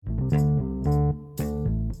And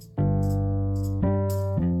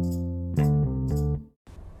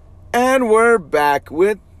we're back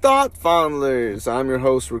with Thought Fondlers. I'm your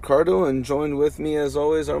host, Ricardo, and joined with me, as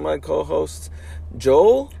always, are my co-hosts,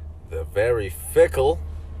 Joel. The very fickle.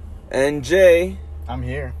 And Jay. I'm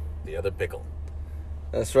here. The other pickle.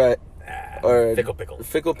 That's right. Or Fickle Pickle.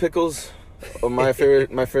 Fickle Pickles. Or my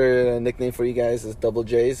favorite nickname for you guys is Double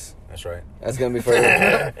J's. That's right. That's going to be for you.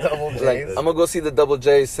 Double J's. Like, I'm going to go see the Double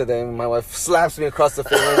J's today, and my wife slaps me across the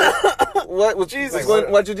face. What? Jesus,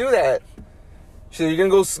 why'd you do that? So you're gonna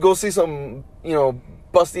go see some,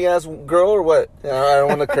 busty ass girl or what? I don't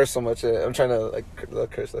want to curse so much. I'm trying to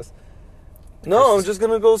curse less. No, I'm just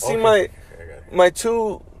gonna go see my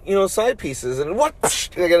two side pieces, and what?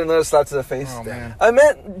 I get another slap to the face. Oh man! I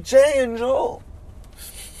meant Jay and Joel.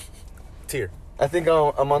 Tear. I think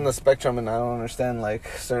I'm on the spectrum, and I don't understand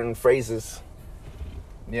certain phrases.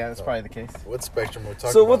 Yeah, that's probably the case. What spectrum we're talking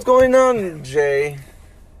about? So what's going on, Jay,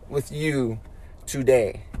 with you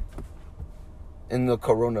today? In the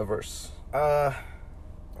coronavirus.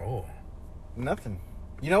 Nothing.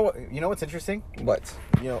 You know what's interesting? What?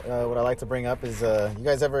 What I like to bring up is you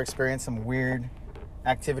guys ever experience some weird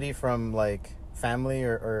activity from family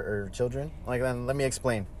or children? Let me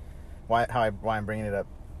explain why I'm bringing it up.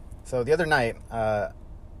 So the other night, I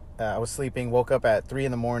was sleeping, woke up at 3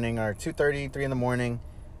 in the morning or 2:30, 3 in the morning,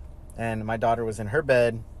 and my daughter was in her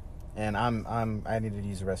bed, and I needed to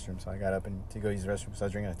use the restroom, so I got up to go use the restroom. So I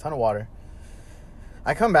was drinking a ton of water.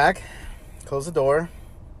 I come back, close the door,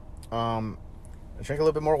 I drink a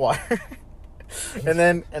little bit more water, and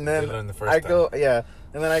then I go,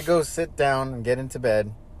 and then I go sit down and get into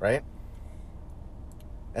bed, right?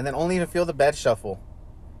 And then only to feel the bed shuffle,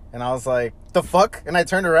 and I was like, "The fuck?" And I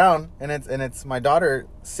turned around, and it's my daughter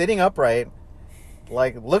sitting upright,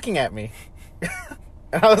 looking at me,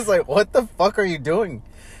 and I was like, "What the fuck are you doing?"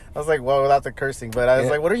 I was like, well, without the cursing, but I was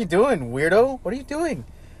like, "What are you doing, weirdo? What are you doing?"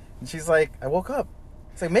 And she's like, "I woke up."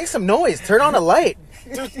 It's like, make some noise. Turn on a light.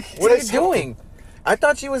 What are you doing? I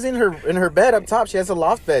thought she was in her bed up top. She has a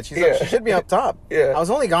loft bed. She's like, she should be up top. Yeah. I was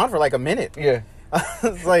only gone for a minute. Yeah. I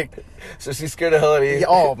was like, so she scared the hell out of you.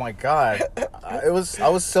 Oh my god. I was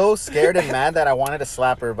so scared and mad that I wanted to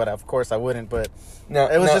slap her, but of course I wouldn't. But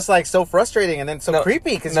it was just so frustrating and then so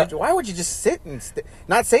creepy because why would you just sit and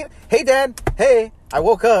not say, "Hey, Dad. Hey, I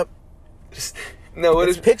woke up."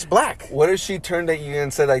 It's pitch black. What if she turned at you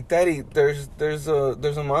and said, "Daddy, there's a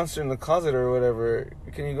monster in the closet or whatever.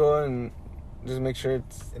 Can you go and just make sure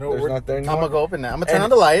there's not there anymore?" I'm gonna go open that. I'm gonna turn on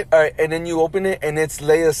the light. All right, and then you open it and it's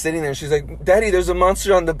Leia sitting there. She's like, "Daddy, there's a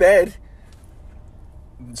monster on the bed."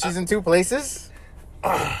 She's in two places.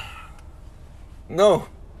 No.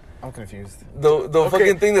 I'm confused. The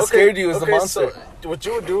fucking thing that scared you is the monster. So what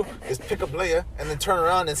you would do is pick up Leia and then turn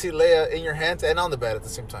around and see Leia in your hands and on the bed at the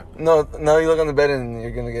same time. No, now you look on the bed and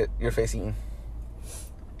you're gonna get your face eaten.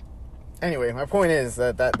 Anyway, my point is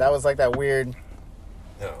that was that weird.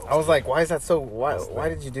 No, I was like, why is that so? Why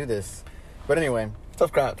did you do this? But anyway,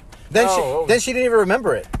 tough crowd. Then she didn't even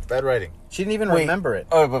remember it. Bad writing. She didn't even remember it.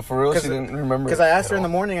 Oh, but for real, she didn't remember it. Because I asked her in the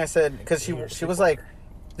morning. I said, because she was like,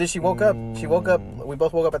 did she woke up? She woke up. We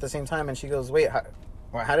both woke up at the same time, and she goes, "Wait,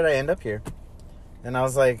 how did I end up here?" And I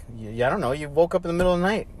was like, "Yeah, I don't know. You woke up in the middle of the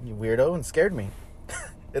night, you weirdo, and scared me."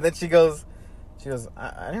 And then she goes,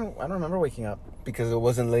 I don't remember waking up because it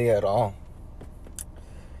wasn't Leia at all.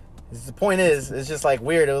 The point is, it's just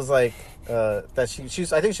weird. It was that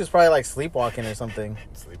she's. I think she was probably sleepwalking or something.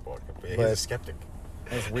 Sleepwalking, but he's a skeptic.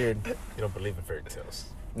 It's weird. You don't believe in fairy tales.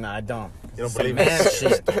 Nah, I don't. You don't believe in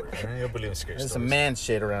scary stories. You don't believe in scary stories. There's some man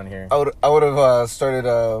shit around here. I would have started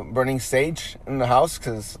burning sage in the house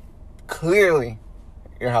because clearly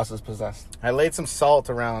your house is possessed. I laid some salt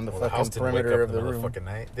around the fucking perimeter of the room. Fucking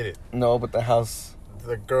night, did it? No, but the house.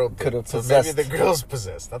 The girl could have possessed. So maybe the girl's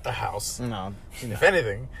possessed, not the house. No. If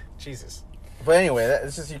anything, Jesus. But anyway,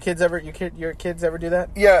 it's just your kids ever do that?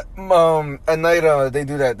 Yeah, at night they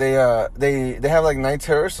do that. They have night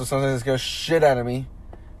terrors, so sometimes it scares shit out of me.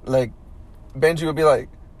 Benji would be like,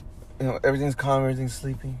 everything's calm, everything's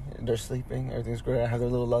sleeping. They're sleeping, everything's great. I have their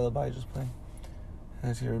little lullaby just playing. And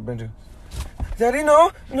I hear Benji, "Daddy,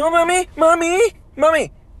 no, mommy.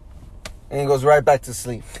 And he goes right back to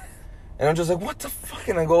sleep. And I'm just like, what the fuck?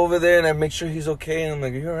 And I go over there and I make sure he's okay. And I'm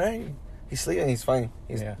like, "Are you all right?" He's sleeping. He's fine.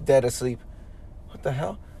 He's dead asleep. What the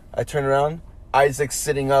hell? I turn around. Isaac's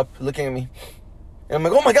sitting up, looking at me. And I'm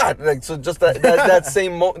like, oh my God. So just that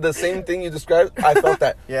the same thing you described, I felt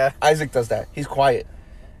that. Yeah. Isaac does that. He's quiet.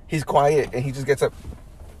 And he just gets up.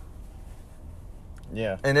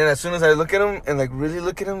 Yeah. And then as soon as I look at him and really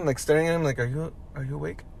look at him, staring at him, are you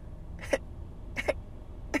awake?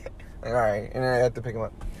 Like, all right, and then I have to pick him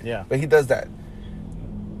up. Yeah. But he does that.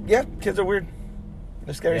 Yeah, kids are weird.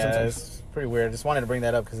 They're scary Yeah, sometimes. it's pretty weird. I just wanted to bring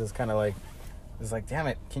that up because it's kind of like, damn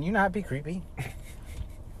it, can you not be creepy?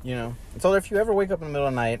 You know? I told her, if you ever wake up in the middle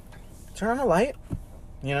of the night, turn on the light.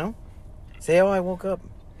 You know? Say, oh, I woke up.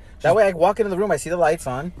 That way I walk into the room, I see the lights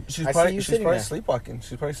on. She's I probably, see you she's sitting probably there. sleepwalking.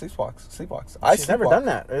 She's probably sleepwalks. She's never done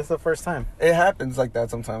that. It's the first time. It happens like that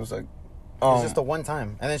sometimes. Like, It's just the one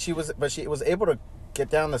time. And then she was able to get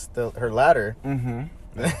down her ladder mm-hmm.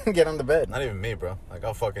 and get on the bed. Not even me, bro. Like,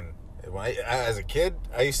 I'll fucking... When I as a kid,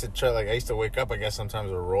 I used to wake up, I guess,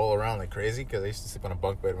 sometimes or roll around like crazy because I used to sleep on a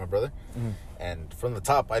bunk bed with my brother. Mm-hmm. And from the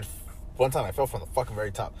top, one time I fell from the fucking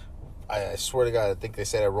very top. I swear to God, I think they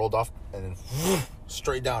said I rolled off and then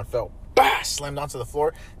straight down, fell, bah, slammed onto the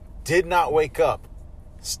floor. Did not wake up.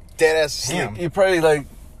 Dead ass sleep. You probably like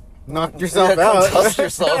knocked yourself out. Concussed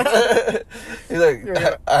yourself. You're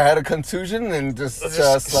like, I had a contusion and just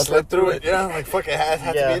slept right through it. Yeah, like fuck, it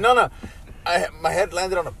had to be. No. My head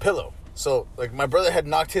landed on a pillow. So, like, my brother had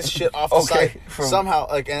knocked his shit off the side somehow.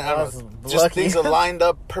 Like, and I don't know, just things aligned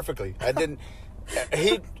up perfectly. I didn't...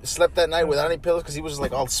 He slept that night without any pillows because he was,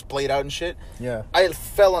 like, all splayed out and shit. Yeah. I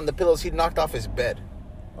fell on the pillows. He knocked off his bed.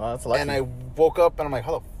 Well, that's lucky. And I woke up, and I'm like,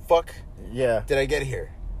 how the fuck did I get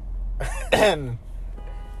here? And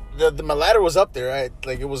my ladder was up there.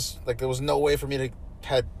 There was no way for me to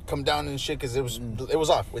had come down and shit because it was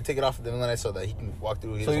off. We take it off, and then I saw that he can walk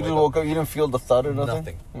through. So you just woke up. You didn't feel the thud or nothing.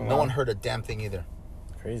 Nothing. Wow. No one heard a damn thing either.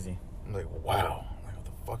 Crazy. I'm like, wow. I'm like, what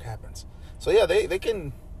the fuck happens? So yeah, they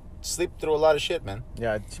can sleep through a lot of shit, man.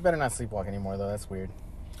 Yeah, she better not sleepwalk anymore though. That's weird.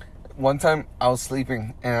 One time I was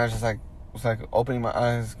sleeping and I was like opening my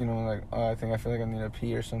eyes. You know, like, oh, I feel like I need to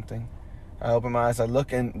pee or something. I open my eyes. I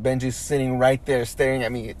look and Benji's sitting right there, staring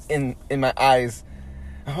at me in my eyes.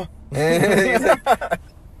 And he's like,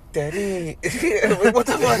 Daddy, what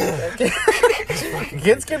the fuck?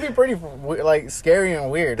 Kids can be pretty like scary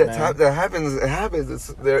and weird. That happens. It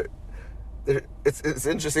happens. It's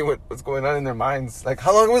interesting what's going on in their minds. Like,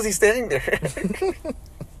 how long was he standing there?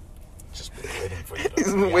 Just waiting for you.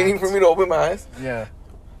 He's been waiting for me to open my eyes. Yeah.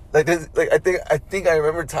 Like this. Like I think I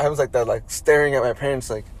remember times like that. Like staring at my parents.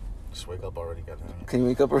 Like, just wake up already, goddamn. Can you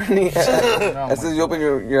wake up already? As soon as you open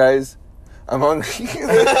your eyes, I'm hungry.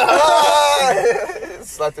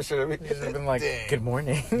 Slap the shit out of me. He's just been like, Dang. good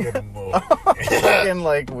morning. Good morning. Fucking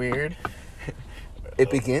like weird. It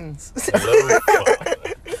begins.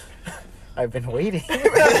 I've been waiting.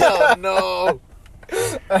 Oh, no.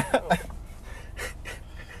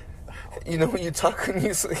 You know when you talk when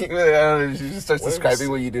you sleep, I don't know, you just start describing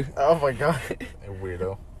what you do. Oh my god. A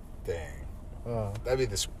weirdo. Dang. Oh. That'd be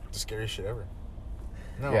the scariest shit ever.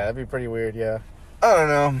 No. Yeah, that'd be pretty weird. Yeah. I don't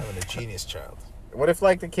know. Having a genius child. What if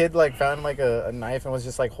like the kid like found like a knife and was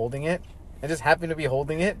just like holding it and just happened to be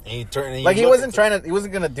holding it? And Like he wasn't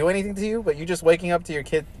gonna do anything to you, but you just waking up to your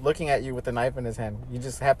kid looking at you with the knife in his hand. You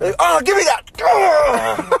just happen. Like, oh, give me that!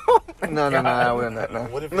 Oh! No, I wouldn't. No.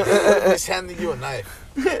 What if he's handing you a knife?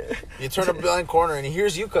 You turn a blind corner and he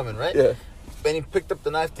hears you coming, right? Yeah. And he picked up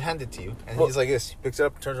the knife to hand it to you, and he's like this. He picks it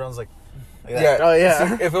up, turns around, and is like that. Yeah. Oh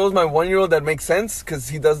yeah. See, if it was my 1-year-old, that makes sense because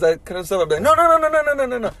he does that kind of stuff. I'd be like,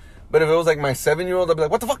 no. But if it was like my 7-year-old, I'd be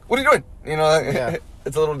like, what the fuck? What are you doing? You know, Yeah.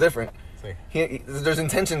 It's a little different. Like, There's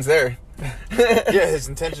intentions there. yeah, his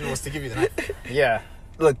intention was to give you the knife. Yeah.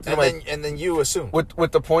 Look, And then you assume.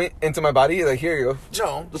 with the point into my body, like, here you go.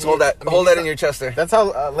 No. Just hold that in your chest there. That's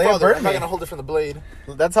how Leia Father, burned I'm not me. gonna hold it from the blade.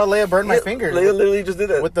 That's how Leia burned my finger. Leia literally just did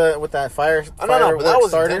that. with that fire. Oh, no, but that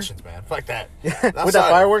was starter. intentions, man. Fuck that. With that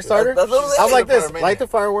firework starter. That's what I was like this: Mania. light the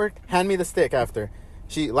firework, hand me the stick. After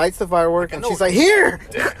she lights the firework, and know. she's like, "Here."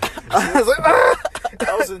 I was like, "Ah!"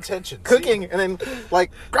 That was intention. Cooking, and then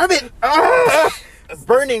like, grab it, ah!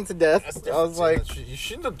 Burning to death. That's I was different. like, you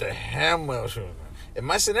shouldn't have the ham well. In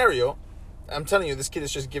my scenario, I'm telling you, this kid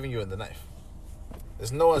is just giving you the knife.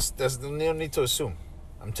 There's no need to assume.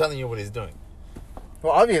 I'm telling you what he's doing.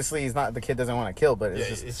 well, obviously he's not. The kid doesn't want to kill, but it's Yeah,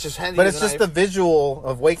 just. it's just handing. But you it's the just knife. the visual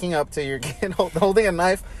of waking up to your kid holding a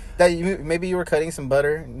knife that maybe you were cutting some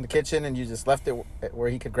butter in the kitchen and you just left it where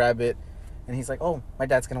he could grab it, and he's like, "Oh, my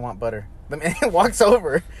dad's gonna want butter." The man walks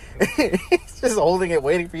over, he's just holding it,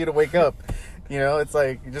 waiting for you to wake up. You know, it's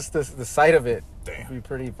like just the sight of it Damn. would be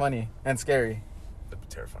pretty funny and scary. That'd be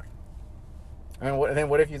terrifying. I mean,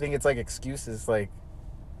 what if you think it's like excuses? Like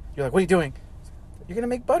you're like, "What are you doing?" "You're gonna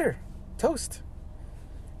make butter, toast."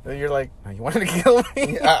 And you're like, "No, you wanted to kill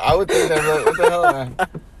me." I would think that. Like, what the hell, man?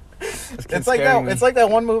 It's like that. It's like that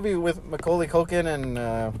one movie with Macaulay Culkin and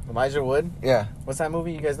Elijah Wood. Yeah. What's that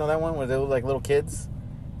movie? You guys know that one where they were like little kids,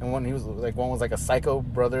 and one was like a psycho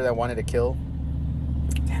brother that wanted to kill.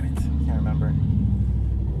 Damn it, can't remember.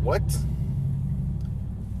 What?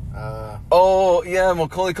 Oh yeah,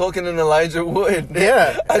 Macaulay Culkin and Elijah Wood.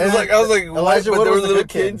 Yeah. I was like, Elijah what? Wood But they were was the little good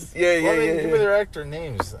kid. kids. Yeah. Give me their actor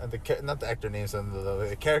names. Not the actor names,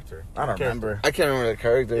 the character. I don't The character. remember. I can't remember the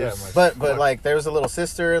characters. Yeah, But like there was a little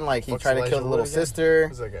sister, and like he What's tried to Elijah kill the Wood little again? sister.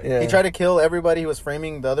 Who's that guy? Yeah. He tried to kill everybody. He was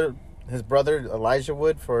framing his brother Elijah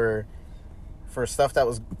Wood for stuff that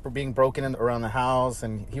was being broken around the house,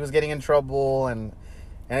 and he was getting in trouble, and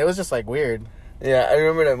it was just like weird. Yeah, I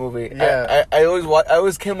remember that movie. Yeah. I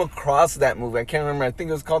always came across that movie. I can't remember. I think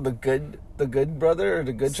it was called The Good Brother or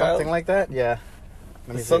The Good Child. Something like that. Yeah.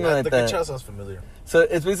 Let me see. Something like The that. Good Child sounds familiar. So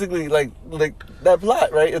it's basically like that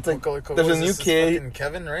plot, right? It's like Macaulay Culkin. there's a What is new this? kid. Fucking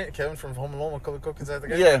Kevin, right? Kevin from Home Alone. Macaulay Culkin's that the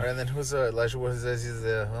guy? Yeah. And then who's Elijah Wood? He's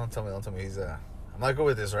don't tell me. He's I'm not good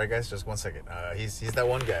with this, right, guys? Just 1 second. He's that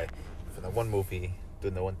one guy from that one movie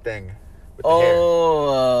doing the one thing with the hair.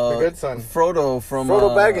 Oh, The Good Son. Frodo from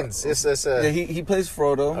Frodo Baggins. It's yeah, he plays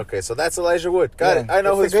Frodo. okay, so that's Elijah Wood. Got Yeah. it. I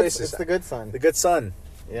know who his face It's is. the good son. The Good Son.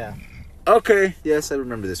 Yeah. Okay. Yes, I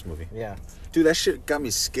remember this movie. Yeah. Dude, that shit got me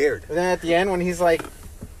scared. And then at the end when he's like,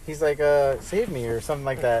 save me or something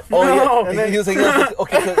like that. Oh No. yeah, And then- he was like,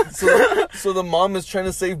 okay, so the mom is trying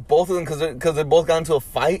to save both of them because they both got into a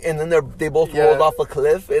fight, and then they both Yeah. rolled off a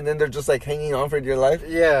cliff, and then they're just like hanging on for dear life,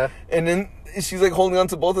 Yeah. and then she's like holding on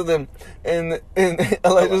to both of them, and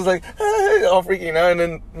Elijah's like all freaking out, and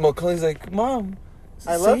then Macaulay's like, Mom,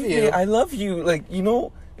 I love save you. me. I love you. Like you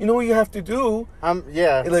know what you have to do.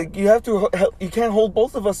 Yeah. Like you have to help. You can't hold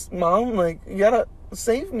both of us, Mom. Like you gotta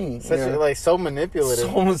save me. Such Yeah. like so manipulative.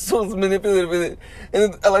 So manipulative with it. And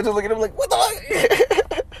then Elijah's looking at him like, what the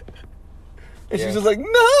fuck? And Yeah. she's just like,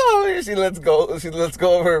 no. And she lets go. She lets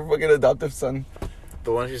go of her fucking adoptive son.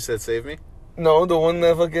 The one she said save me? No, the one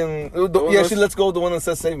that fucking... one yeah, was- she lets go of the one that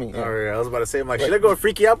says save me. Yeah. Oh, yeah, I was about to say, I'm like, should I go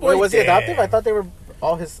freaky out, boy? Wait, was he adoptive? I Damn. thought they were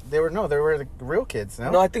they were the real kids,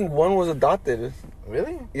 no? No, I think one was adopted.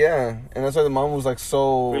 Really? Yeah. And that's why the mom was like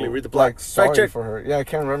so... Really? Read the plot. like, sorry Fact check. for her. Yeah, I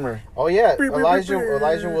can't remember. Oh yeah, Brr, brr, Elijah brr, brr.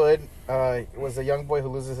 Elijah Wood was a young boy who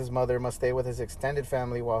loses his mother, must stay with his extended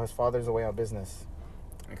family while his father's away on business.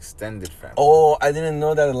 Extended family. Oh, I didn't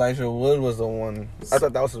know that Elijah Wood was the one. I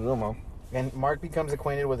thought that was his real mom. And Mark becomes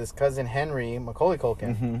acquainted with his cousin Henry, Macaulay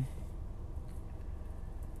Culkin. Mm-hmm.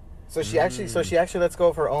 So she actually lets go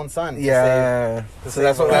of her own son. to Yeah. to So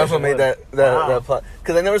that's save what Elijah made Wood. that Wow. plot.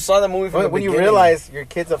 Because I never saw that movie from the When you beginning. realize your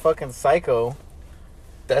kid's a fucking psycho,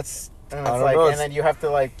 That's... and I it's don't like, know, and then you have to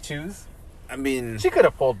like choose. I mean, She could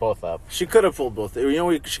have pulled both up. she could have pulled both. You know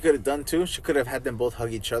what she could have done, too? She could have had them both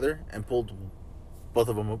hug each other and pulled both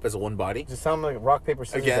of them up as one body. Just sound like rock paper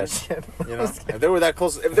scissors. Again, That shit. You know? If they were that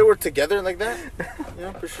close, if they were together like that, you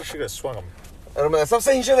know, for sure she could have swung them. I don't know. Stop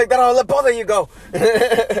saying shit like that. I'll let both of you go.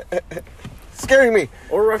 Scaring me.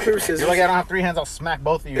 Or rock, paper, scissors. You're like, I don't have 3 hands. I'll smack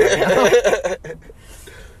both of you. Right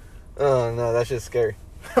Oh, no. That shit's scary.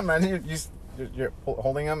 now. Imagine you're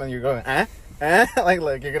holding them and you're going,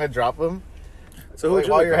 like you're gonna drop them. So who Like, would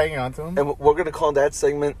you while like you're that? hanging on to them. And we're going to call that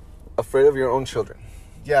segment Afraid of Your Own Children.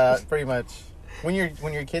 Yeah, pretty much. When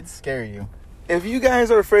your kids scare you. If you guys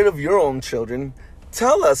are afraid of your own children,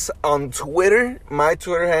 tell us on Twitter. My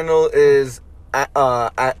Twitter handle is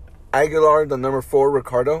Aguilar, the number 4,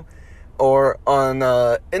 Ricardo. Or on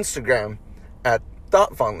Instagram at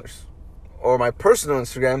ThoughtFondlers. Or my personal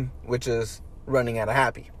Instagram, which is Running Out of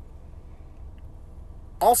Happy.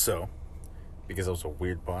 Also, because I was a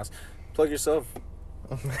weird boss, plug yourself.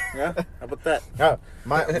 Yeah? How about that? Oh,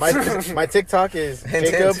 my TikTok is Hint,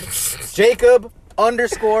 Jacob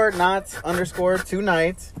 _not_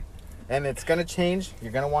 tonight, and it's gonna change.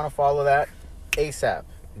 You're gonna want to follow that ASAP.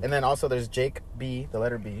 And then also there's Jake B, the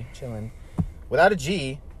letter B, chilling without a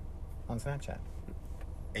G on Snapchat.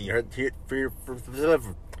 And you heard here for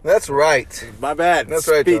That's right. my bad. That's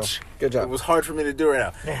right, Speech. Joe. Good job. It was hard for me to do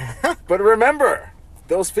right now. But remember,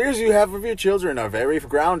 those fears you have of your children are very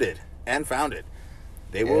grounded and founded.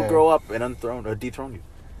 They will Yeah. grow up and dethrone you.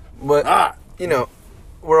 But, you know,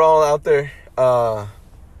 we're all out there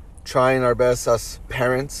trying our best, us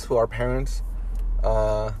parents who are parents,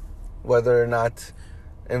 whether or not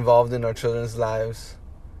involved in our children's lives.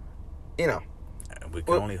 You know, We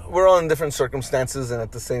can only hope. we're all in different circumstances, and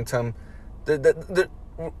at the same time, there's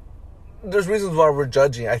reasons why we're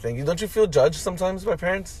judging, I think. Don't you feel judged sometimes by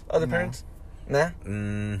parents, other parents? Nah?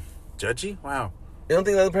 Judgy? Wow. You don't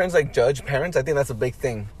think other parents, like, judge parents? I think that's a big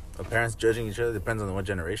thing. The parents judging each other depends on what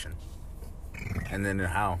generation. And then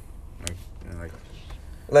how.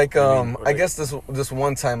 Like, I mean, or I like- guess this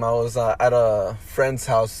one time I was at a friend's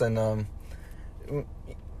house, and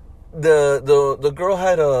the girl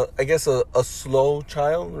had a slow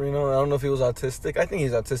child. You know, I don't know if he was autistic. I think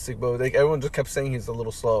he's autistic, but like everyone just kept saying he's a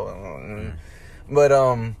little slow. But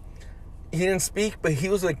he didn't speak, but he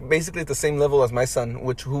was like basically at the same level as my son,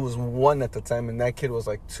 who was 1 at the time, and that kid was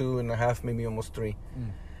like 2.5, maybe almost 3.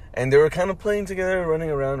 And they were kind of playing together, running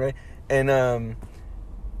around, right? And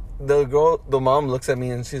the mom looks at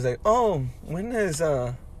me and she's like, "Oh, when is he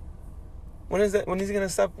gonna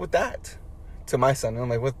stop with that?" To my son, and I'm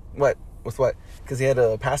like, "What? With what?" Because he had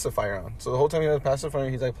a pacifier on. So the whole time he had a pacifier,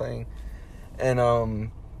 he's like playing, and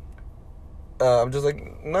I'm just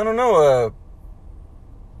like, "No,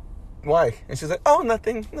 why?" And she's like, "Oh,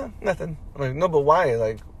 nothing. No, nothing." I'm like, "No, but why?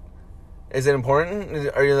 Like, is it important?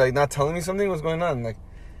 Are you like not telling me something? What's going on?" I'm like,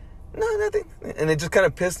 "No, nothing." And it just kind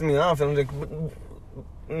of pissed me off. And I'm like,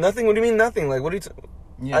 "Nothing? What do you mean nothing? Like, what are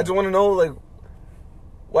you? I just want to know, like,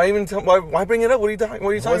 why even why bring it up? What are you talking?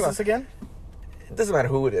 What are you talking about?" What's this again? It doesn't matter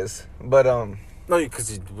who it is, but No,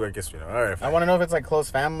 because I guess we know. All right. I want to know if it's like close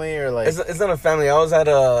family or like. it's not a family. I was at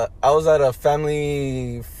a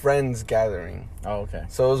family friends gathering. Oh, okay.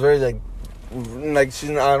 So it was very like I'm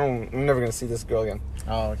never gonna see this girl again.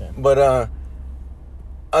 Oh, okay. But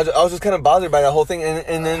I was just kind of bothered by that whole thing,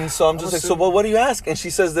 and then so I'm just like, "So what do you ask?" And she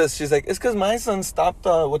says this. She's like, "It's because my son stopped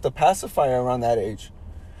with the pacifier around that age."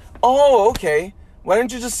 Oh, okay. Why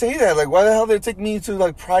didn't you just say that? Like, why the hell did it take me to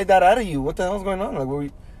like pry that out of you? What the hell's going on? Like,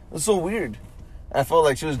 it was so weird. I felt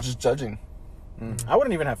like she was just judging. I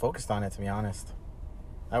wouldn't even have focused on it, to be honest.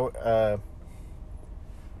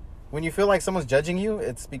 When you feel like someone's judging you,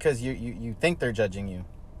 it's because you think they're judging you.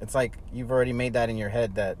 It's like you've already made that in your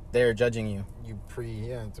head that they're judging you.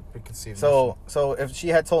 It's a preconceived So if she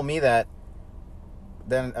had told me that,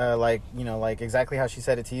 then like exactly how she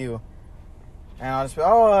said it to you, and I'll just be,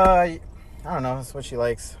 I don't know, that's what she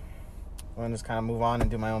likes. I'll just kind of move on and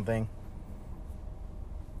do my own thing.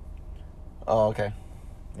 Oh, okay.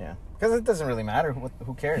 Yeah, because it doesn't really matter.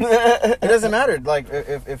 Who cares? It doesn't matter. Like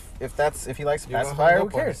if he likes a pacifier, who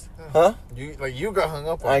cares? Huh? You got hung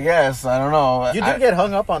up on. I guess I don't know. You do get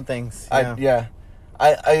hung up on things.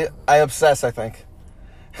 I obsess. I think.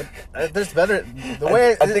 There's better. The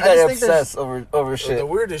way I think I obsess over shit. The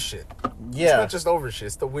weirdest shit. Yeah. It's not just over shit.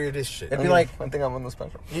 It's the weirdest shit. It'd be like, I think I'm on the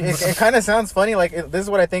spectrum. It kind of sounds funny. Like this is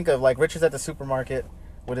what I think of. Like Richard's at the supermarket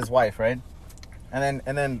with his wife, right? And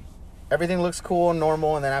then everything looks cool and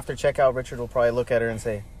normal. And then after checkout, Richard will probably look at her and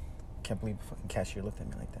say, "Can't believe the fucking cashier looked at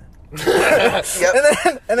me like that."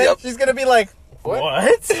 Yep. And then she's gonna be like, "What? What are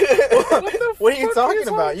you fuck talking is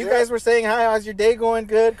about? on? You Yeah. guys were saying hi. How's your day going?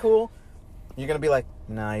 Good, cool." You're gonna be like,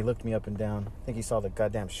 "Nah, he looked me up and down. I think he saw the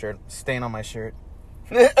goddamn shirt stain on my shirt."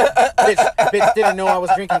 bitch didn't know I was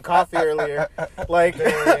drinking coffee earlier. Like,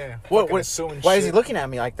 Yeah. what? Fucking assuming Why is he shit. looking at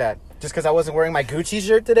me like that? Just because I wasn't wearing my Gucci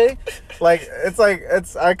shirt today? Like,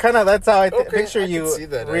 I kind of, that's how I Okay, picture I can you see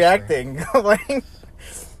that, reacting. Like,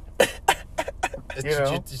 Did you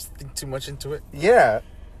know? you just think too much into it? yeah.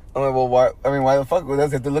 I'm like, well, why? I mean, why the fuck would they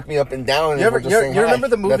have to look me up and down? You remember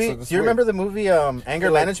the movie? That's Do you remember the movie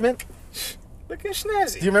Anger Management? Look at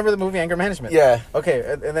Schnazzy. Do you remember the movie Anger Management? Yeah. Okay,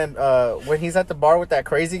 and then when he's at the bar with that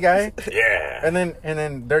crazy guy, Yeah. and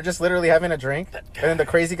then they're just literally having a drink, and then the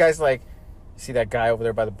crazy guy's like, "You see that guy over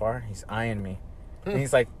there by the bar? He's eyeing me." And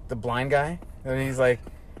he's like, "The blind guy?" And he's like,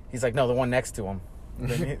 "No, the one next to him." And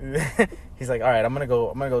then he's like, "All right, I'm gonna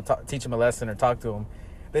go teach him a lesson or talk to him."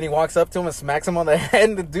 Then he walks up to him and smacks him on the head,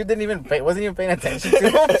 and the dude wasn't even paying attention to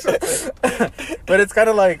him. But it's kind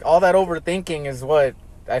of like all that overthinking is what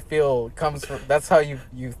I feel comes from. That's how you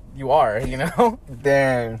are, you know.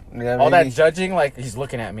 Damn. Yeah, All that maybe. judging, like he's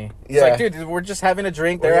looking at me. It's Yeah. like, dude, we're just having a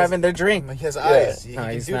drink. They're having their drink. He has eyes. Yeah. He No,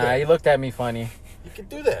 can he's do not. that. He looked at me funny. He can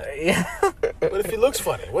do that. Yeah, What if he looks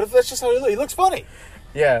funny? What if that's just how he looks? He looks funny.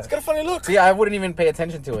 yeah. He's got a funny look. See, I wouldn't even pay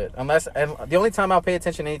attention to it unless. And the only time I'll pay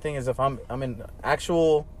attention to anything is if I'm in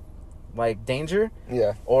actual like danger,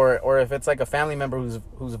 Yeah. or if it's like a family member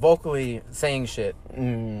who's vocally saying shit,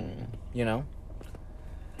 you know.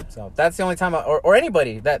 So that's the only time, or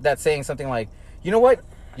anybody that's saying something like, "You know what,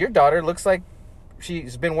 your daughter looks like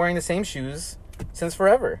she's been wearing the same shoes since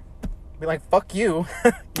forever." Be like, "Fuck you,"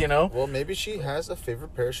 you know. Well, maybe she has a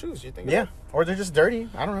favorite pair of shoes. You think? Yeah, or they're just dirty.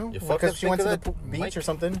 I don't know. You fucking Because she think went to of the that, beach Mike? or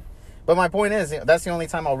something. But my point is, that's the only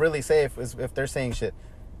time I'll really say if they're saying shit.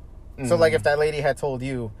 So, like, if that lady had told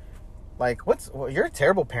you, like, you're a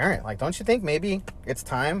terrible parent. Like, don't you think maybe it's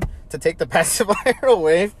time to take the pacifier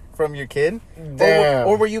away from your kid? Damn.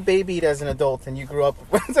 Or were you babied as an adult and you grew up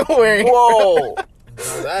wearing... Whoa.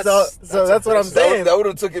 No, So that's what I'm saying. That would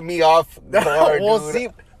have taken me off guard, Well, dude. see,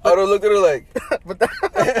 I would have looked at her like, but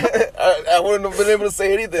I wouldn't have been able to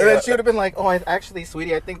say anything. and then she would have been like, "Oh, actually,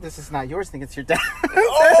 sweetie, I think this is not yours. I think it's your dad."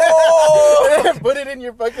 Oh! Put it in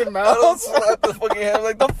your fucking I don't mouth. slap the fucking hand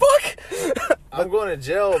like, the fuck? I'm going to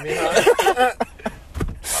jail, Mija.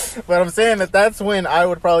 But I'm saying that's when I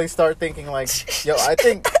would probably start thinking like, yo, I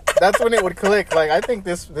think that's when it would click. Like, I think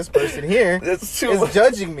this person here That's too is much.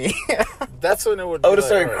 judging me. That's when it would. I would be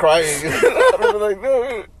have like, started all crying. I would have been like,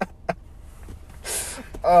 no.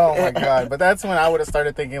 Oh my god! But that's when I would have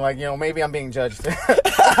started thinking like, maybe I'm being judged.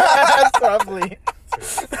 That's probably.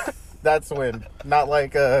 That's when, not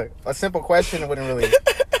like a simple question wouldn't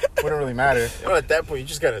really matter. At that point, you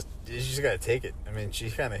just gotta take it. I mean, she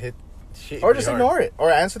kind of hit. Or just ignore it,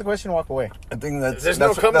 or answer the question, and walk away. I think that's There's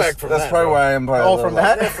no comeback from that's that, probably bro. why I am part Oh, of from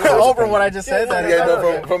like, that? Oh, from what I just said. Yeah, that Yeah,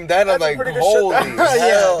 no, from that I'm That's a like, pretty good holy shit, though.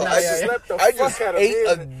 hell! Yeah, I yeah, just, Slapped the I fuck just out of ate me.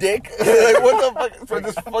 a dick. Like, what the fuck for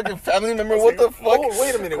this fucking family member? What the fuck? Oh,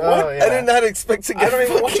 wait a minute. What? Oh, yeah. I did not expect to I get. don't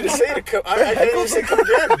even want you to say to come. I can't even say come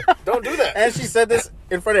again. Don't do that. And she said this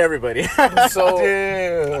in front of everybody. So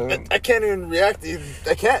Damn. I can't even react.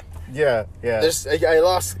 I can't. yeah. I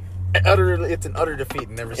lost. It's an utter defeat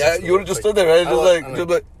in every. Yeah, you would have just stood there, right? Just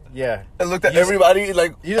like, Yeah. and looked at everybody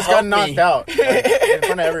like. You just help got knocked me. out like, in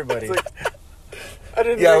front of everybody. It's like, I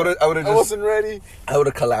didn't. Yeah, I know. would've I just- wasn't ready. I would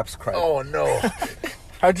have collapsed crying. Oh no!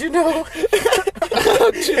 How'd you know?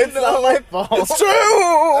 How'd you It's not my fault. It's true.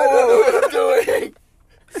 I don't know what I'm doing.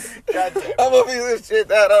 God damn. I'm a piece of shit.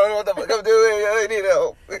 I don't know what the fuck I'm doing. I need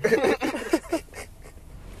help.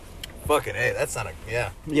 Fucking hey, that's not a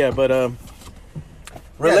Yeah, but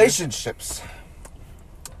Relationships.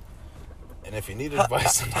 And if you need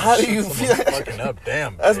advice, how do you feel? Fucking up,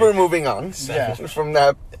 damn. As babe. we're moving on Yeah. from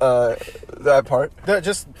that part.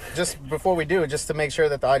 just before we do, just to make sure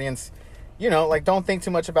that the audience, like, don't think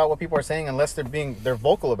too much about what people are saying unless they're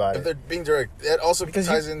vocal about If it. they're being direct, that also Because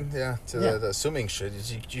ties in, to Yeah. the assuming shit.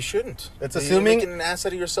 You shouldn't. It's You're assuming- making an ass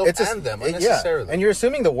out of yourself and them unnecessarily. Yeah, and you're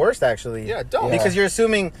assuming the worst actually. Yeah, don't. Because you're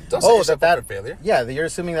assuming, Don't set yourself that up for failure. Yeah, that you're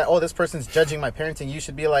assuming that this person's judging my parenting. You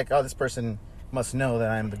should be like, this person must know that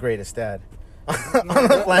I'm the greatest dad on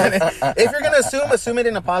the planet. If you're gonna assume it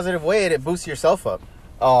in a positive way, and it boosts yourself up.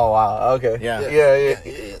 Oh wow. Okay. Yeah.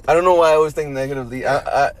 Yeah. I don't know why I always think negatively.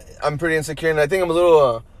 I'm pretty insecure, and I think I'm a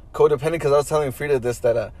little codependent because I was telling Frida this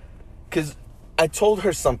because I told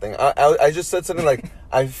her something. I just said something like,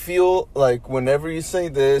 I feel like whenever you say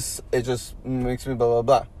this, it just makes me blah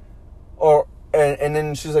blah blah, and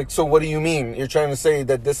then she's like, so what do you mean? You're trying to say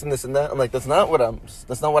that this and this and that? I'm like, that's not what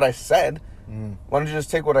I said. Why don't you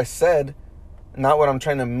just take what I said, not what I'm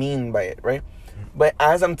trying to mean by it, right? But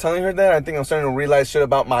as I'm telling her that, I think I'm starting to realize shit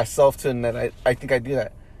about myself too, and that I think I do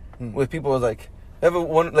that with people. Like,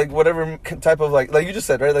 whatever type of like you just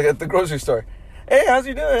said, right? Like at the grocery store. Hey, how's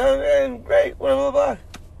you doing? Oh, great. Blah blah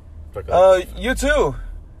blah. You too.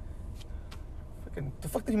 Fucking, the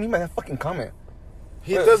fuck did you mean by that fucking comment?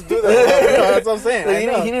 He does do that. That's what I'm saying. Like, I he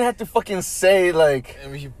know. didn't have to fucking say like. I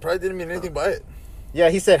mean, he probably didn't mean anything by it. Yeah,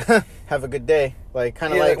 he said, "Have a good day." Like,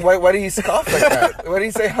 kind of Yeah, like. why did he scoff like that? Why did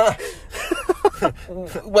he say, huh?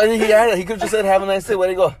 Why did he add that? He could have just said, have a nice day. Where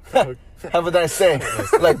did he go? Have a nice day.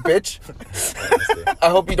 Like, bitch. I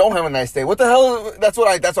hope you don't have a nice day. What the hell? That's what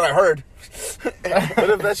I heard. But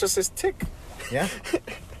if that's just his tick, Yeah.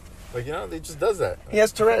 like, he just does that. He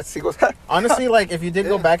has Tourette's. He goes, Honestly, like, if you did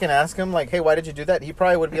go Yeah. back and ask him, like, hey, why did you do that? He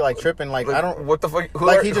probably would be, like, tripping. Like, I don't... What the fuck? Who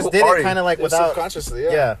Like, are- he just who did are it you? kind of, like, It's without... subconsciously,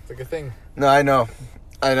 Yeah. It's like a thing. No, I know.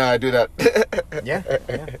 I do that. Yeah.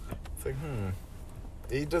 It's like,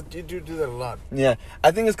 You do that a lot. Yeah.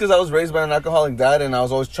 I think it's because I was raised by an alcoholic dad, and I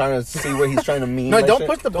was always trying to see what he's trying to mean. No, by don't shit.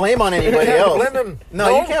 put the blame on anybody You else. can't blame him.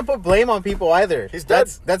 No, you can't put blame on people either. He's dead.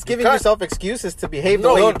 That's You giving can't. yourself excuses to behave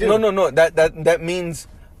the way you do. No. That means.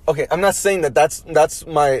 Okay, I'm not saying that's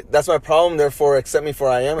my problem. Therefore, accept me for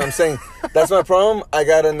I am. I'm saying that's my problem. I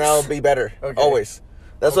gotta now be better. Okay. Always.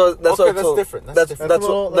 That's what. That's Okay, what. that's different. That's different. That's a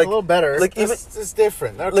little better. Like even It's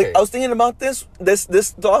different. Okay. like I was thinking about this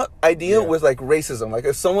thought idea Yeah. was like racism. Like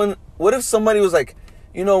what if somebody was like,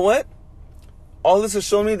 you know what? All this has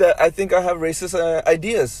shown me that I think I have racist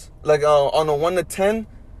ideas. Like on a 1 to 10,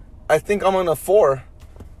 I think I'm on a 4.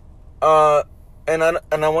 And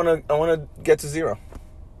I wanna get to 0.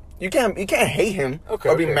 You can't hate him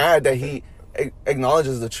or be mad that he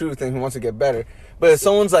acknowledges the truth and he wants to get better. But if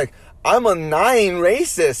someone's like, I'm a 9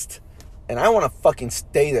 racist, and I want to fucking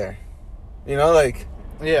stay there, like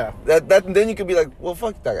Yeah. that then you could be like, well,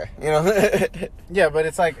 fuck that guy, Yeah, but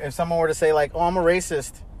it's like if someone were to say like, "Oh, I'm a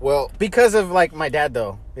racist," well, because of like my dad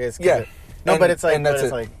though. It's 'cause Yeah. No, And- but it's like, and that's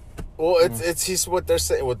it. like, it's he's what they're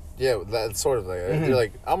saying. What that's sort of like they're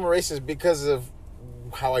like, I'm a racist because of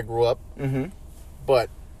how I grew up, but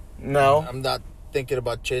No. I'm not thinking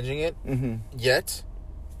about changing it yet.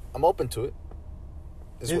 I'm open to it.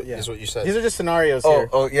 Is what you said. These are just scenarios here.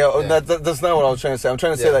 Oh yeah. Yeah. That's not what I was trying to say. I'm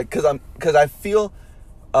trying to say Yeah. like because I feel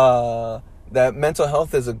that mental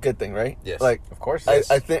health is a good thing, right? Yes. Like, Of course. I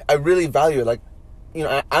think I really value it. Like,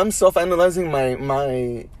 I'm self-analyzing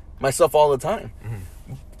myself all the time,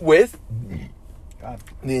 with God.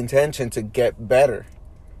 the intention to get better,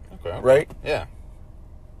 Okay. right? Yeah.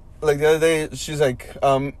 Like the other day, she's like,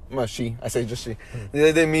 I say just she. The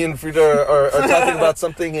other day, me and Frida are talking about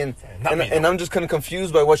something, and I'm just kind of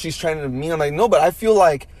confused by what she's trying to mean. I'm like, no, but I feel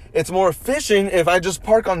like it's more efficient if I just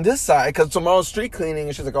park on this side because tomorrow's street cleaning.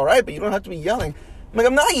 And she's like, all right, but you don't have to be yelling. I'm like,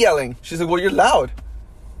 I'm not yelling. She's like, well, you're loud.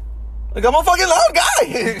 Like, I'm a fucking loud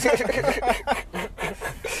guy.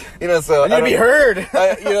 So I need to be heard.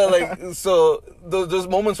 So there's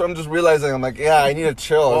moments where I'm just realizing, I'm like, yeah, I need to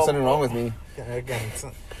chill. There's something wrong with me. Again,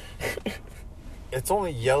 it's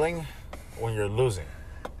only yelling when you're losing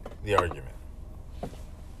the argument.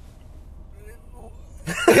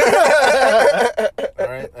 All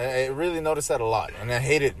right, I really notice that a lot, and I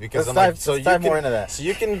hate it because Let's dive more into that. So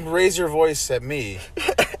you can raise your voice at me,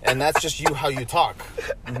 and that's just how you talk,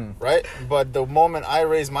 right? But the moment I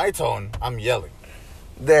raise my tone, I'm yelling.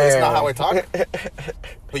 Damn. It's not how I talk,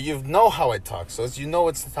 but you know how I talk, so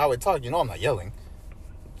it's how I talk. You know I'm not yelling,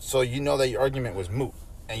 so you know that your argument was moot,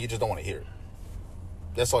 and you just don't want to hear it.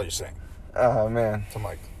 That's all you're saying. Oh man. So I'm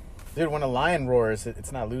like, Dude, when a lion roars,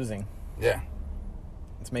 it's not losing. yeah.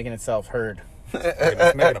 It's making itself heard.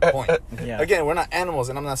 It's making a point. Yeah. Again, we're not animals,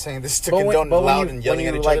 and I'm not saying this to But when- condone but when loud you- and yelling when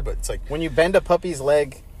at you, each like, other, but it's like, when you bend a puppy's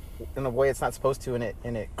leg in a way it's not supposed to, and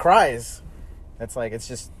it cries, that's like it's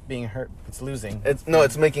just being hurt. It's losing.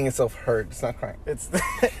 It's making itself hurt. It's not crying. It's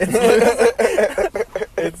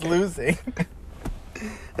it's losing.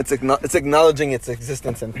 It's acknowledging its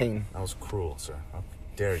existence and pain. that was cruel, sir. How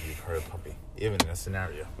dare you hurt a puppy, even in a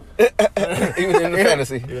scenario, Even in the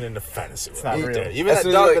fantasy. even in the fantasy world. not How real. dare you. Even As that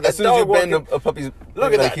soon dog, as you bend a puppy's,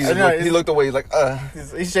 Look at that. he looked away. He's like,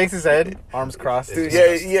 He shakes his head, arms crossed. Dude,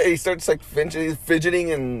 It's yeah. He starts like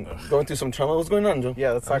fidgeting and going through some trauma. What's going on, Joe?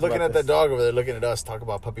 Yeah, let's talk I'm looking about at this. that dog over there, looking at us, talk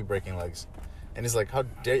about puppy breaking legs, and he's like, "How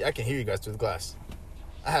dare you? I can hear you guys through the glass.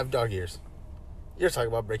 I have dog ears. You're talking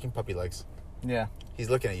about breaking puppy legs." Yeah, He's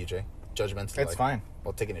looking at you, Jay, judgmental. it's fine.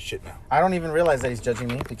 While taking a shit now. I don't even realize that he's judging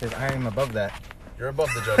me because I am above that. You're above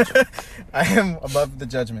the judge. I am above the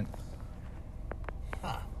judgment.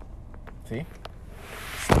 Huh. See?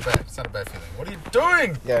 It's not bad. It's not a bad feeling. What are you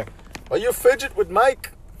doing? Yeah. Are you fidget with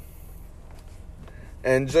Mike?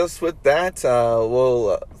 And just with that,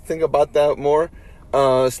 we'll think about that more.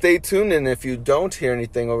 Stay tuned, and if you don't hear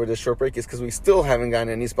anything over this short break, it's because we still haven't gotten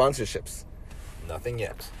any sponsorships. Nothing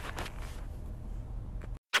yet.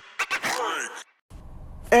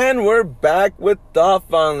 And we're back with Thought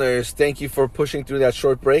Founders. Thank you for pushing through that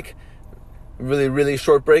short break. Really, really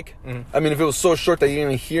short break. I mean, if it was so short that you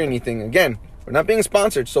didn't even hear anything, again, we're not being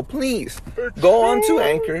sponsored, so please go on to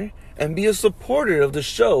Anchor and be a supporter of the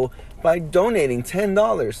show by donating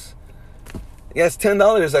 $10. Yes,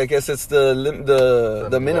 $10. I guess it's the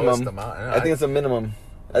minimum. lowest amount. I think it's the minimum.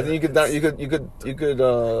 I think you could.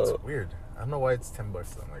 It's weird. I don't know why it's $10. I'm like,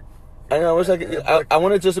 I know. I was like, I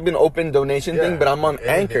want it just to be an open donation thing, but I'm on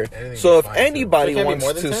Anchor. So if anybody So it can't be wants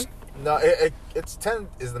more than to, 10? no, it's 10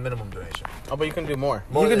 is the minimum donation. Oh, but you can do more.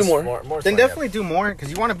 You can do more. Then definitely do more because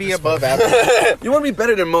you want to be above average. you want to be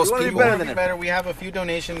better than most You want to people. be better than better. We have a few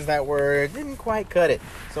donations that didn't quite cut it,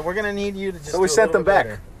 so we're gonna need you to just. So we do a sent them little back.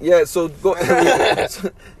 better. Yeah, so go.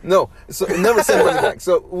 No, so never send money back.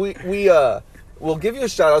 So we'll give you a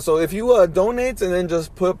shout out. So if you donate and then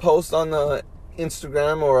just put a post on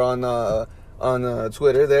Instagram or on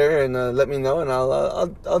Twitter there and let me know, and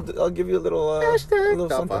I'll give you a little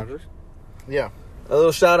something, Yeah. a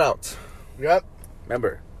little shout out. Yep.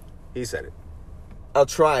 Remember, he said it. I'll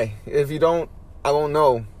try. If you don't, I won't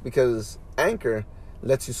know because Anchor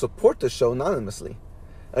lets you support the show anonymously.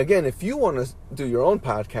 Again, if you want to do your own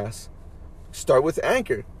podcast, start with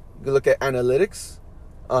Anchor. You look at analytics.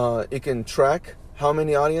 You can track how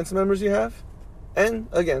many audience members you have. And,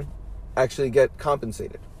 again, actually get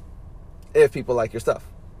compensated if people like your stuff.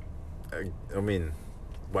 I mean,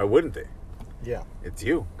 why wouldn't they? Yeah. It's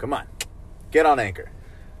you. Come on. Get on Anchor.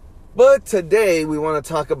 But today we want to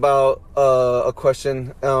talk about a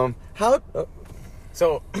question.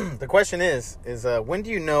 So the question is when do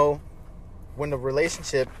you know when the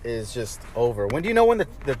relationship is just over? When do you know when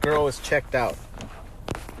the girl is checked out?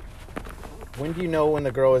 When do you know when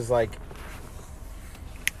the girl is like,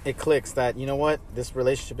 it clicks that, you know what, this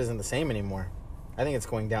relationship isn't the same anymore? I think it's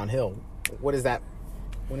going downhill. What is that?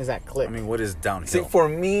 When does that click? I mean, what is downhill? See, for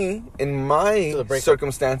me, in my the breakup.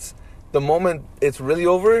 circumstance, the moment it's really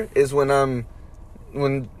over is when I'm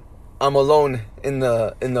alone in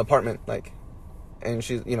the apartment. Like, and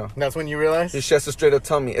she's, you know, That's when you realize? she has to straight up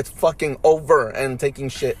tell me it's fucking over and taking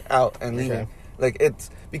shit out and leaving. Okay. Like, it's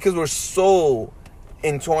because we're so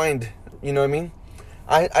entwined, you know what I mean?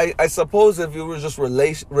 I suppose if it was just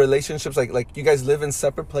relationships, like you guys live in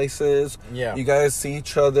separate places, Yeah. you guys see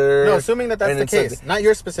each other. No, assuming that's and the it's like- case. Not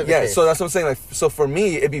your specific yeah, case. so that's what I'm saying. Like, so for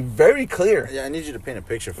me, it'd be very clear, Yeah, I need you to paint a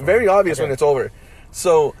picture for very me. obvious when Okay. it's over.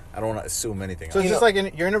 So I don't want to assume anything. So it's else. just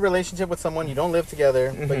like you're in a relationship with someone, you don't live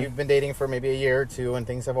together, but Mm-hmm. you've been dating for maybe a year or two, and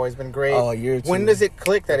things have always been great. Oh, a year or When two. does it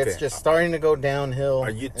click that it's Okay. just starting to go downhill? Are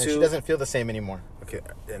you and she two- doesn't feel the same anymore, Okay,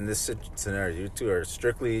 in this scenario, you two are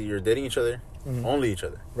strictly, you're dating each other, only each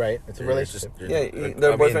other. right? It's a You're relationship. just- yeah, you're- like,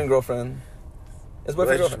 they're I boyfriend mean, girlfriend. It's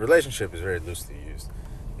boyfriend girlfriend. Relationship is very loosely used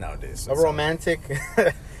nowadays. A romantic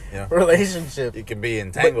Yeah. relationship. You can be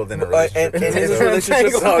entangled in a But, relationship. and in this So-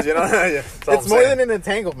 relationship, So, you know, yeah, that's all It's I'm more saying. than an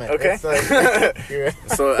entanglement. Okay. It's like, you're-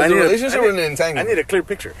 So Is it a relationship or an entanglement? I need a clear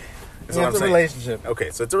picture. That's what I'm it's a saying. relationship. Okay,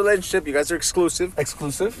 so it's a relationship. You guys are exclusive.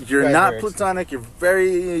 exclusive. You're guys not are platonic.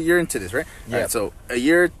 You're into this, right? Yeah. Alright, so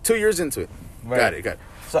 2 years into it. Right. Got it.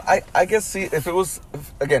 So I guess, see, if it was,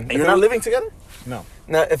 again, And if you're it not was- living together? No.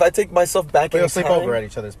 Now, if I take myself back But in you'll sleep time, over at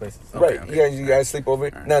each other's places. right? Okay. You guys sleep over.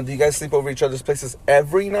 Now, do you guys sleep over each other's places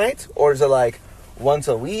every night, or is it like once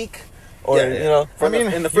a week, or Yeah, yeah. you know? For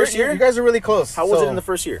the- in the first you're- year? you guys are really close. How was So- it in the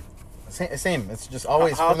first year? Same. It's just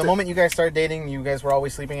always How from the often- moment you guys started dating, you guys were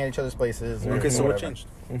always sleeping at each other's places. or Okay, so what whatever. changed?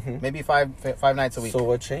 Maybe five nights a week. So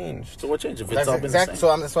what changed? So what changed? If it's That's all been exactly. the So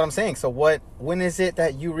same. that's what I'm saying. So when is it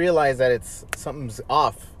that you realize that it's something's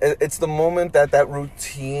off? It's the moment that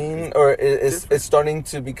routine, or it's starting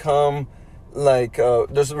to become like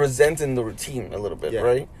there's resent in the routine a little bit, Yeah.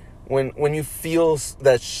 right? When you feel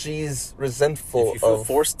that she's resentful If you feel of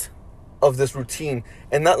forced, of this routine,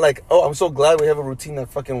 and not like, oh, I'm so glad we have a routine that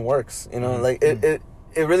fucking works, you know? Like it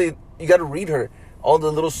really, you got to read her, all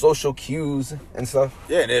the little social cues and stuff.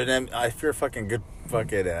 yeah. And if you're a fucking good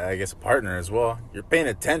I guess, partner as well, you're paying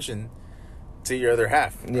attention to your other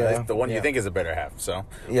half. Yeah. Right? The one you Yeah. think is a better half. So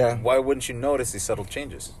Yeah. why wouldn't you notice these subtle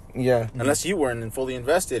changes? Yeah. Unless you weren't fully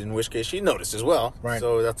invested, in which case she noticed as well. Right.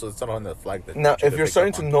 So that's what's on the flag that. Now, you if you're picked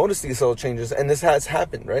starting up to on. notice these little changes, and this has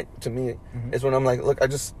happened, right, to me, is when I'm like, look,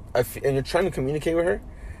 and you're trying to communicate with her,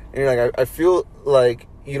 and you're like, I feel like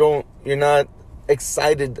you're not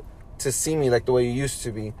excited to see me like the way you used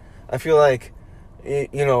to be. I feel like,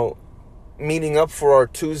 you know, meeting up for our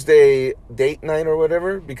Tuesday date night or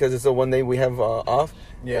whatever, because it's the one day we have off.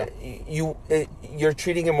 Yeah. You're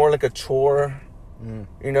treating it more like a chore,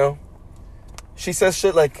 you know? She says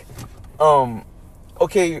shit like,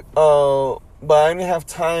 okay, but I only have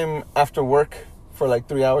time after work for like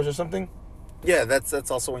 3 hours or something. Yeah, that's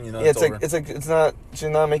also when you know. Yeah, it's over. it's not, she's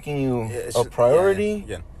not making you Yeah, it's a just- priority.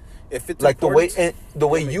 Yeah. If it's Like important, the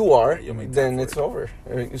way you'll you are, you'll make time then for it's it. over.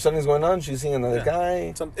 If something's going on, she's seeing another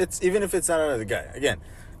guy. It's even if it's not another guy. Again,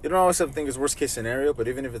 you don't always have to think it's worst case scenario, but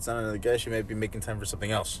even if it's not another guy, she may be making time for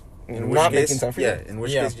something else. Not making time for you. Yeah, in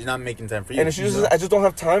which Yeah. case you're not making time for you. And if she just, I just don't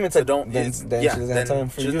have time, it's So like, don't. then it's- she doesn't have time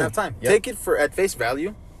for she you. doesn't have time. Yep. Take it at face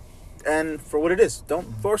value, and for what it is.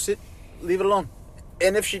 Don't force it. Leave it alone.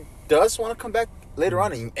 And if she does want to come back later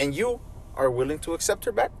on, and you are willing to accept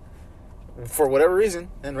her back for whatever reason,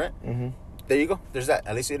 then there you go. There's that.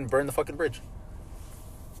 At least you didn't burn the fucking bridge.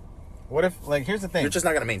 What if, like, here's the thing. You're just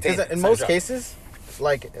not gonna maintain. Because it. in It's not your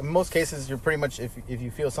most job. cases, you're pretty much, if you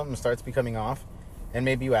feel something starts becoming off, and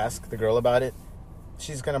maybe you ask the girl about it,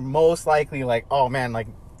 she's gonna most likely, like, oh man, like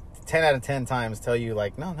 10 out of 10 times tell you,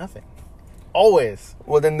 like, no, nothing. Always.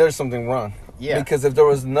 Well, then there's something wrong. Yeah. Because if there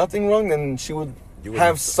was nothing wrong, then she would You wouldn't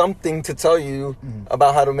have have- something to tell you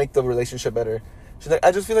about how to make the relationship better. She's like,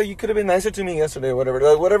 I just feel like you could have been nicer to me yesterday, or whatever.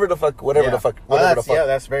 Like, whatever the fuck. Yeah,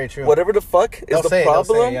 that's very true. Whatever the fuck is They'll the say it, they'll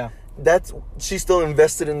say it, problem. yeah. That's she's still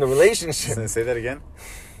invested in the relationship. Say that again.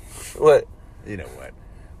 What? You know what?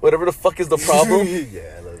 Whatever the fuck is the problem. Yeah,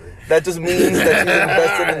 I love it. That just means that she's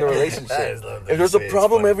invested in the I relationship. just love that If there's you a say it's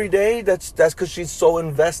problem funny. every day, that's because she's so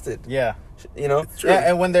invested. Yeah. You know. True. Yeah,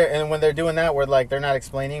 and when they're doing that, where like they're not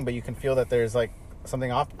explaining, but you can feel that there's like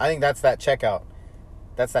something off. I think that's that checkout.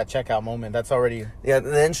 That's that checkout moment. That's already. Yeah.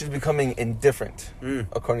 Then she's becoming indifferent,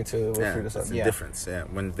 according to what Yeah, Frida that's said. the Yeah. difference. Yeah,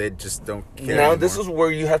 when they just don't care. Now anymore. this is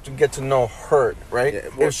where you have to get to know her, right? Yeah,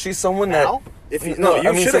 well, if she's someone now? If you, No, no, you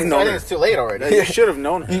I mean, should have saying- known I her. think it's too late already. You should have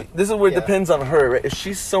known her. this is where it Yeah. depends on her, right? If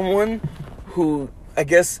she's someone who, I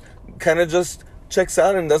guess, kind of just checks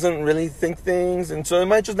out and doesn't really think things, and so it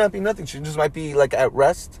might just not be nothing. She just might be like at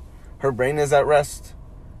rest. Her brain is at rest,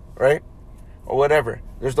 right? Or whatever.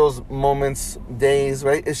 There's those moments, days,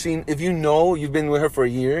 right? If you know you've been with her for a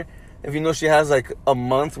year, if you know she has like a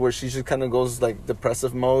month where she just kind of goes like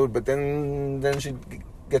depressive mode, but then she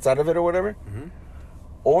gets out of it or whatever.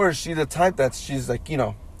 Or is she the type that she's like,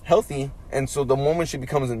 healthy, and so the moment she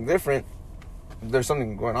becomes indifferent, there's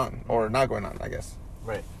something going on or not going on, I guess.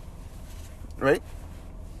 Right. Right?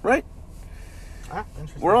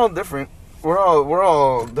 Interesting. We're all different. We're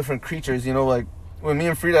all different creatures, like when me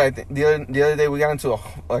and Frida, I think the other day we got into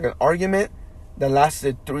an argument that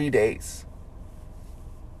lasted 3 days.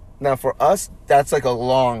 Now for us, that's like a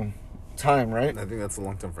long time, right? I think that's a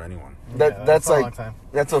long time for anyone. That's a like long time.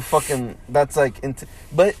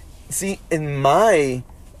 But see, in my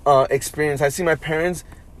experience, I see my parents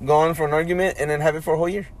go on for an argument and then have it for a whole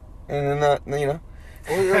year, and then Well,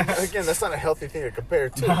 again, that's not a healthy thing to compare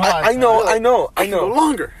to. I know. I can go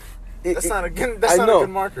longer. That's not a good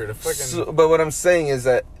marker to fucking. But what I'm saying is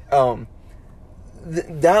that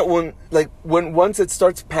that one, like once it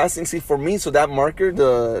starts passing, see for me, so that marker,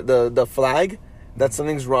 the flag that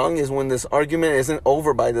something's wrong is when this argument isn't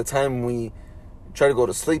over by the time we try to go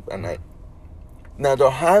to sleep at night. Now there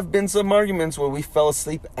have been some arguments where we fell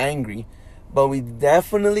asleep angry, but we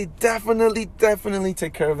definitely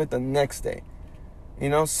take care of it the next day.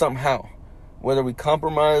 Somehow. Whether we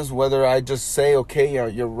compromise, whether I just say, okay,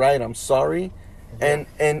 you're right, I'm sorry. Yeah.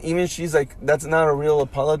 And even she's like, that's not a real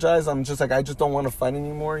apologize. I'm just like, I just don't want to fight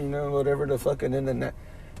anymore, whatever the fucking internet.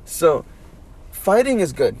 So, fighting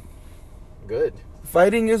is good. Good.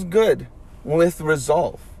 Fighting is good with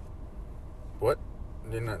resolve. What?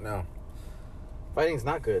 You're not, no. Fighting's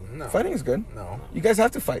not good. No. Fighting is good. No. You guys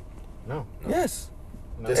have to fight. No. Yes.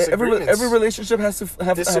 No. Every relationship has to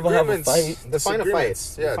have a fight. Define a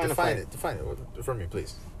fight. Yeah, define it. Define it for me,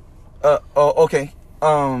 please. Okay.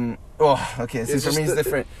 Okay. See, for me, it's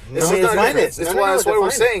different. Define it. That's why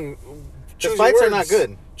we're saying. The fights are not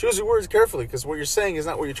good. Choose your words carefully, because what you're saying is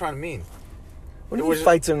not what you're trying to mean. What do you mean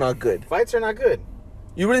fights are not good? Fights are not good.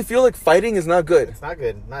 You really feel like fighting is not good? It's not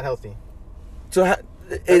good. Not healthy. So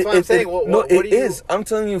That's what I'm saying. It is. I'm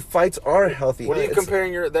telling you, fights are healthy. What are you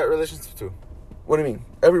comparing that relationship to? What do you mean?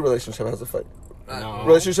 Every relationship has a fight. No.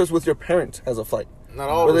 Relationships with your parents has a fight. Not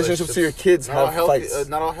all relationships to your kids have fights.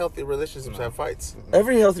 Not all healthy relationships have fights.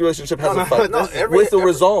 Every healthy relationship has a fight. With a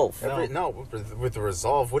resolve. With the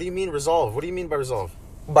resolve. What do you mean resolve? What do you mean by resolve?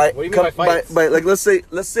 What do you mean by fights? By like let's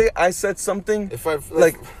say I said something.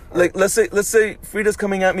 Let's say Frida's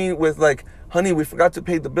coming at me with like, honey, we forgot to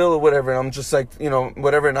pay the bill or whatever, and I'm just like,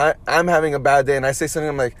 whatever, and I'm having a bad day, and I say something,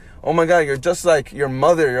 I'm like, oh my god, you're just like your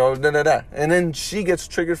mother, and then she gets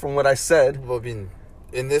triggered from what I said. Well, I mean,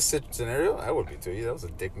 in this scenario, I would be too. That was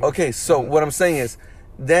a dick move. Okay, so what I'm saying is,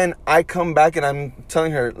 then I come back and I'm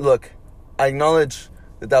telling her, look, I acknowledge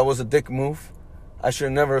that was a dick move. I should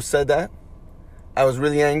have never said that. I was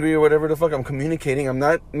really angry or whatever the fuck. I'm communicating. I'm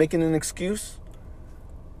not making an excuse.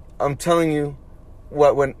 I'm telling you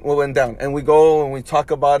what went down, and we go and we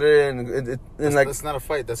talk about it, and that's not a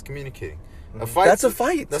fight. That's communicating. A fight. That's a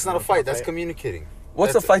fight. That's not a fight. That's communicating.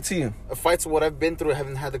 What's a fight to you? A fight's what I've been through,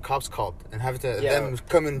 having had the cops called and having to them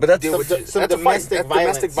come and deal with it. That's domestic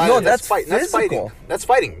violence. Domestic violence. No, that's fight. That's fighting. That's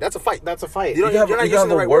fighting. That's a fight. That's a fight. You're not using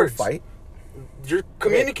the right word. Fight. You're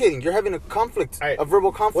communicating. Okay. You're having a conflict, a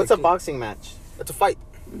verbal conflict. What's a boxing match? That's a fight.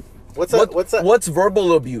 What's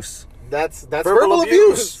verbal abuse? That's verbal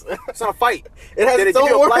abuse. It's not a fight. It has its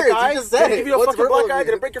own words. You just said it. Did they give you a fucking black eye?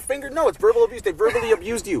 Did it break your finger? No, it's verbal abuse. They verbally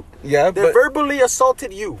abused you. Yeah, they verbally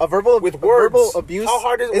assaulted you. With words. Verbal abuse. How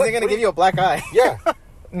hard is it? Isn't going to give you a black eye? Yeah.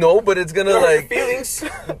 No, but it's gonna hurt your feelings.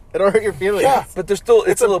 It'll hurt your feelings. Yeah, but it's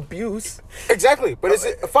still abuse. Exactly, but is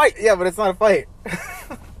it a fight? Yeah, but it's not a fight.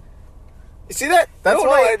 You see that? That's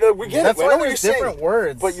why we get that's it. why there's different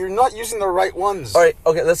words, but you're not using the right ones. All right,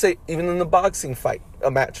 okay. Let's say even in the boxing fight,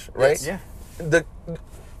 a match, right? Yes. Yeah.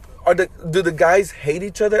 Do the guys hate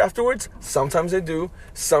each other afterwards? Sometimes they do.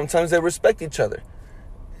 Sometimes they respect each other.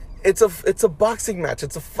 It's a boxing match.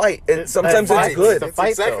 It's a fight. Sometimes it's good. It's a fight,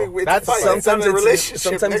 exactly. That's a fight. Sometimes it's a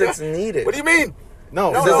relationship. Sometimes it's needed. What do you mean? No,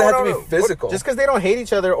 it doesn't have to be physical. Just because they don't hate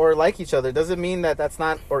each other or like each other doesn't mean that that's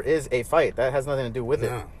not or is a fight. That has nothing to do with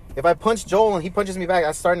it. If I punch Joel and he punches me back,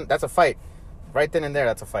 that's a fight. Right then and there,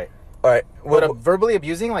 that's a fight. All right. But verbally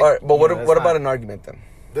abusing, like, all right, but what about an argument then?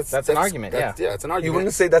 That's an argument. Yeah, it's an argument. You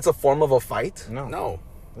wouldn't say that's a form of a fight? No.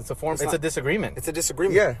 It's a form. It's a disagreement. It's a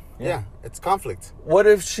disagreement. Yeah. It's conflict. What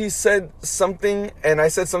if she said something and I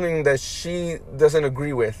said something that she doesn't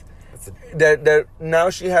agree with? That now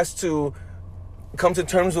she has to come to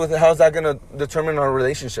terms with. How's that going to determine our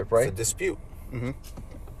relationship, right? It's a dispute. Mm-hmm.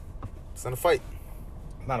 It's not a fight.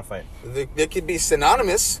 Not a fight. They could be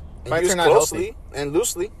synonymous and used closely and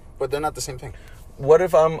loosely, but they're not the same thing. What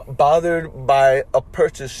if I'm bothered by a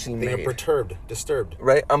purchase she made? You're perturbed, disturbed.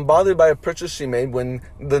 Right? I'm bothered by a purchase she made when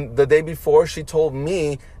the day before she told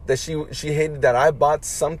me that she hated that I bought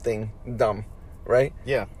something dumb. right?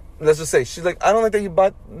 Yeah. Let's just say she's like, I don't like that you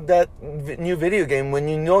bought that new video game when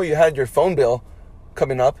you know you had your phone bill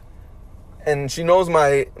coming up, and she knows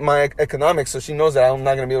my economics, so she knows that I'm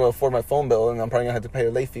not gonna be able to afford my phone bill, and I'm probably gonna have to pay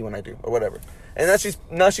a late fee when I do or whatever. And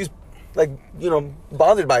now she's like, you know,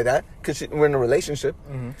 bothered by that because we're in a relationship,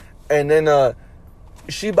 and then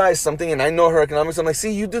she buys something, and I know her economics. I'm like,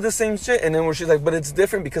 see, you do the same shit, and then where she's like, but it's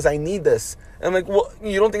different because I need this. And I'm like, well,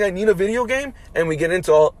 you don't think I need a video game? And we get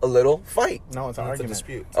into a little fight. No, it's an It's a argument.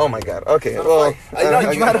 dispute. Oh my god. Okay. It's not a Well, fight.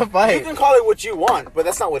 It's not a fight. You can call it what you want, but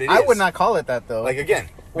that's not what it is. I would not call it that though. Like, again.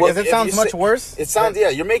 because it if sounds you much say- worse. It sounds, yeah,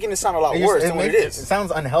 you're making it sound a lot worse than what it It is.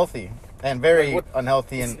 sounds unhealthy and very Like,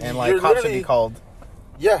 unhealthy, and like you're cops should be literally- called.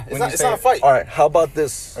 Yeah, When you it's say not a it. fight. all right. How about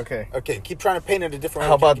this? Okay. Okay, keep trying to paint it a different way.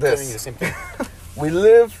 How about Keep telling this? you the same thing. We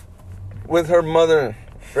live with her mother,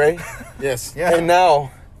 right? Yes. Yeah. And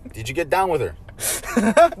now Did you get down with her?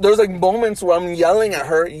 there's like moments where I'm yelling at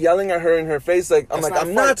her in her face, like I'm That's like, not I'm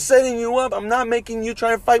fight. not setting you up. I'm not making you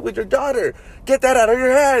try to fight with your daughter. Get that out of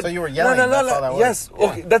your head. So you were yelling, that's all that was? Yes. Yeah.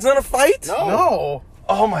 Okay. That's not a fight. No. No.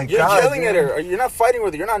 Oh my You're god. yelling at dude. her. You're not fighting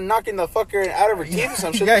with her. You're not knocking the fucker out of her teeth or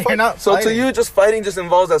some shit. Yeah, The fuck? you're not. So to fighting. you, just fighting just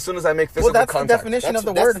involves as soon as I make physical Well, that's the contact. definition of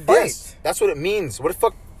the That's- word fight. yes, that's what it means. What the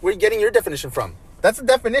fuck? Where are you getting your definition from? That's the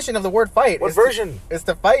definition of the word fight. What It's to- version? It's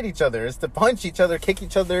to fight each other. It's to punch each other, kick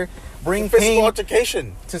each other, bring Physical pain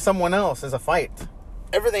altercation. to someone else is a fight.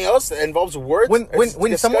 Everything else that involves words. When it's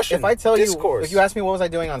someone, discussion, if I tell discourse. you, if you ask me what was I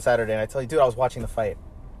doing on Saturday, and I tell you, dude, I was watching the fight.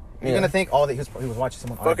 You're Yeah. gonna think, oh, that he was watching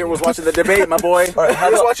someone. Fucker argue. was watching the debate, my boy. All right, how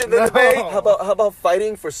He was about- watching the No. debate. How about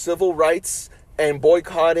fighting for civil rights and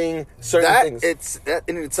boycotting certain That things? it's that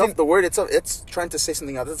in itself. The word itself. It's trying to say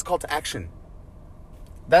something else. It's called to action.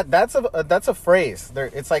 That's a phrase.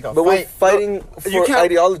 It's like a But fight. we're fighting You for can't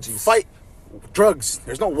ideologies. Fight drugs.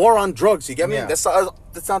 There's no war on drugs. You get me? Yeah. That's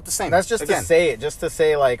not the same. That's just Again, to say it, just to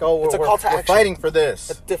say like, oh, It's a we're call to action. fighting for this.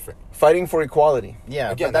 That's different. Fighting for equality.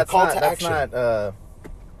 Yeah, Again, but that's a call not. to That's action. not.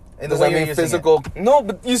 In the Does way that you're mean using physical? No,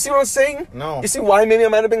 but you see what I'm saying? No. You see why maybe I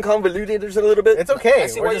might have been convoluted just a little bit? It's okay. I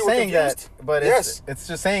see We're why just you were saying that, confused. but Yes. it's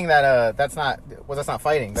just saying that that's not. Well, that's not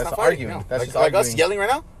fighting. It's That's not fighting, arguing. no. That's like, just like arguing. us yelling right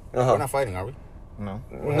now. Uh-huh. We're not fighting, are we? No.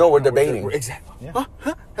 No, we're debating. Exactly. Yeah.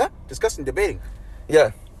 Huh? Discussing, debating,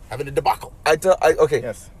 Yeah. having a debacle. Okay.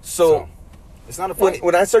 Yes. So It's not a when, fight.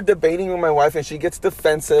 when I start debating with my wife and she gets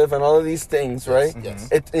defensive and all of these things, right? Yes.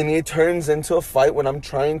 It turns into a fight when I'm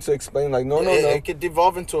trying to explain, like, no. It could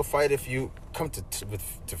devolve into a fight if you come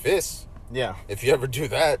to fists. Yeah. If you ever do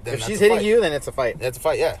that, then If that's she's a hitting fight. you, then it's a fight. That's a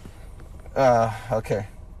fight. Yeah. Okay.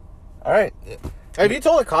 All right. If you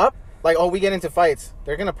told a cop, like, oh, we get into fights,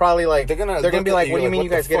 they're gonna probably like, They're gonna be look like, at what do you mean what you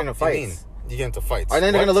the guys get fuck into do you mean? fights? You get into fights. And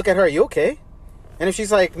then they're What? gonna look at her, are you okay? And if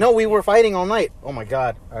she's like, no, we were fighting all night. Oh my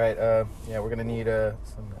god. All right. Yeah, we're gonna need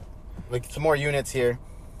like some more units here.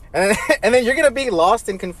 And then you're gonna be lost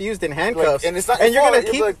and confused in handcuffs. and it's not. And your you're fault.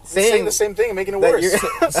 gonna keep like, saying the same thing and making it that worse.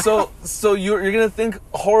 you're- So you're gonna think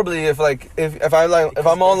horribly if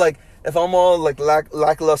I'm all like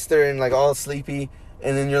lackluster and like all sleepy,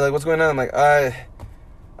 and then you're like, what's going on? I'm like, I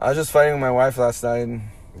was just fighting with my wife last night. And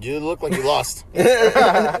You look like you lost.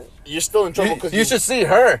 You're still in trouble because you should see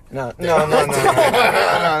her. No. You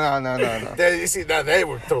see, now they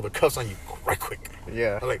would throw the cuffs on you right quick.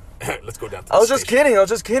 Yeah. I'm like, let's go down to I was the just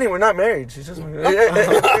station. kidding. We're not married. She's just. I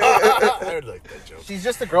heard like that joke. She's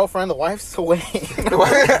just a girlfriend. The wife's away.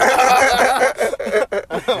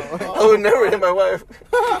 I would never hit my wife.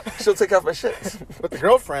 She'll take off my shit. But the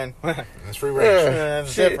girlfriend, That's free range.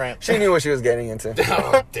 it's she, different. She knew what she was getting into.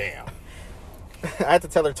 Oh, damn. I had to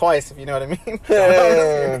tell her twice, if you know what I mean.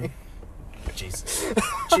 Yeah.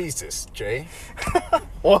 Jesus, Jay.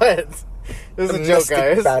 What? This is a joke, Domestic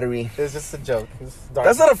guys. battery. It's just a joke. It's dark.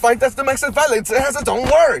 That's not a fight. That's domestic violence. It has its own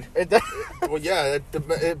word. Well, yeah,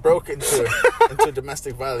 it broke into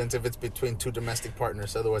domestic violence if it's between two domestic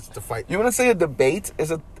partners. Otherwise, it's a fight. You want to say a debate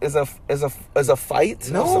is a fight? of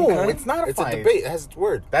some No, kind? it's not a It's fight. a debate. It has its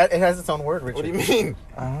word. It has its own word, Richard. What do you mean?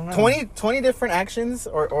 I don't know. 20 different actions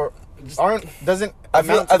or doesn't I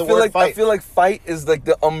amount to the feel word like fight. I feel like fight is like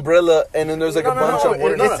the umbrella, and then there's like a bunch of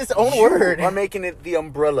words. It's its own You word. are making it the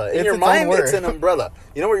umbrella. In It's your its own mind, word. it's an umbrella.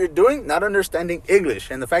 You know what you're doing? Not understanding English.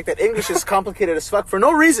 And the fact that English is complicated as fuck for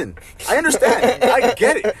no reason. I understand. I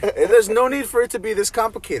get it. There's no need for it to be this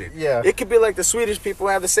complicated. Yeah. It could be like the Swedish people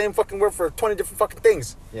have the same fucking word for 20 different fucking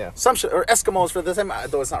things. Yeah. Some shit. Or Eskimos for the same,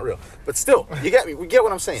 though it's not real. But still, you get me. We get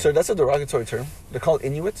what I'm saying. So that's a derogatory term. They're called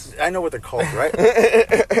Inuits. I know what they're called, right?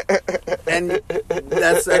 And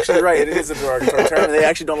that's actually right. It is a derogatory term, and they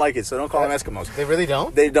actually don't like it, so don't call them Eskimos. They really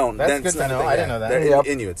don't? They don't. That's Then good it's to not a know. thing, I yeah. didn't know that. They're Yep.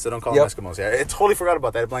 Inuits, so don't call Yep. them Eskimos. Yeah, I totally forgot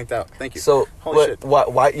about that. I blanked out. Thank you. So, Holy shit.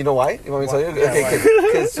 why? You know why? You want me to tell you? Yeah,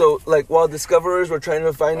 Okay, cause so like while discoverers were trying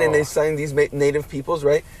to find and Oh. they signed these native peoples,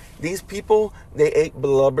 right? These people they ate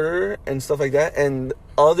blubber and stuff like that, and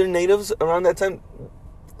other natives around that time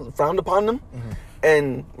frowned upon them,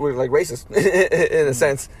 and were like racist in a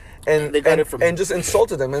sense, and They got it from- and just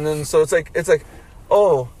insulted them, and then so it's like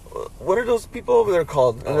oh, what are those people over there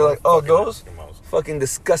called? And they're like, oh, fucking those Eskimos. fucking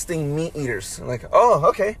disgusting meat eaters. I'm like, oh,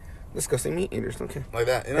 okay, disgusting meat eaters, okay. Like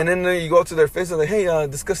that. You know? And then you go up to their face and like, hey,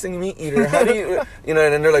 disgusting meat eater, how do you, you know?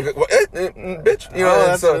 And then they're like, what, bitch, you know? Oh,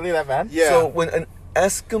 and that's so, really that bad? Yeah. So when an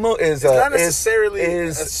Eskimo is It's not necessarily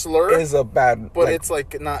a slur, is a bad, but like, it's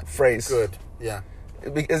like not phrase. good. Yeah.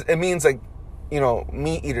 because it means like, you know,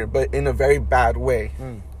 meat eater, but in a very bad way.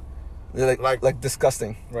 They're like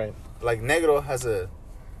disgusting. Right. Like negro has a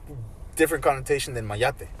different connotation than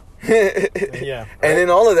mayate. Yeah. And then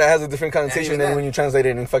all of that has a different connotation even than that. when you translate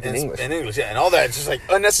it in fucking English. In English, yeah, and all that. It's just like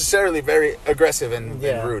unnecessarily very aggressive and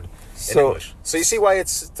Yeah. rude in So- English. So you see why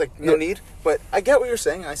it's like no Yeah. need. But I get what you're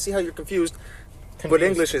saying. I see how you're confused. But Confused.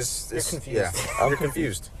 English is You're confused. Yeah, you're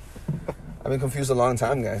confused. I've been confused a long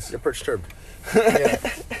time, guys. You're perturbed. Yeah.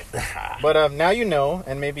 But now you know,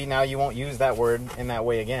 and maybe now you won't use that word in that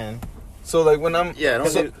way again. So like when I'm Yeah, don't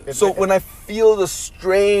so, do- so when I feel the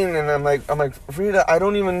strain and I'm like Frida, I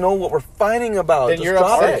don't even know what we're fighting about. Then Just you're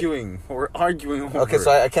drop upset. it. Arguing. We're arguing over Okay,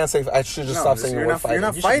 so I can't say. I should just No, stop this- saying the you're word not, fighting. You're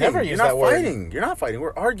not You should fighting. never You're use not that word. fighting. You're not fighting.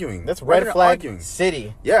 We're arguing. That's We're red not flag arguing.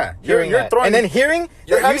 city. Yeah, Hearing that. throwing. And then hearing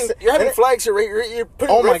you're that having and then- flags. You're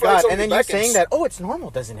putting. Oh red my flags god! on And then your you're back and saying that, oh, it's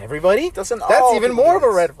normal, doesn't everybody? Doesn't That's all even people more of do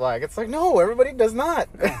a this? red flag. It's like, no, everybody does not.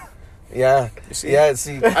 Yeah, see? yeah.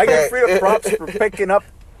 See, I give Frida props for picking up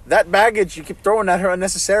that baggage you keep throwing at her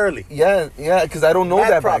unnecessarily. Yeah, because I don't know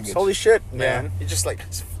Mad that props. baggage. Holy shit, Yeah. man! You're just like,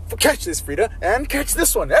 catch this, Frida, and catch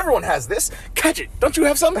this one. Everyone has this. Catch it. Don't you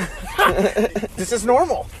have some? This is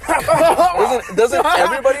normal. Doesn't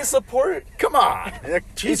everybody support Come on, each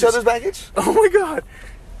Jesus. other's baggage? Oh my god!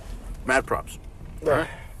 Mad props.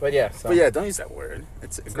 But yeah. So. But yeah, don't use that word.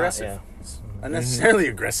 It's aggressive. yeah. It's unnecessarily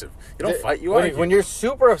aggressive. You don't fight. You when, argue. when you're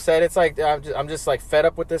super upset, it's like I'm just like fed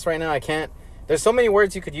up with this right now. I can't. There's so many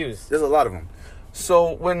words you could use. There's a lot of them.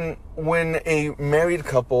 So when a married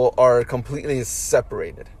couple are completely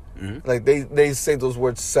separated, like they say those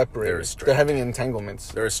words separated, They're estranged. they're having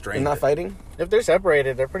entanglements. They're estranged. They're not fighting. If they're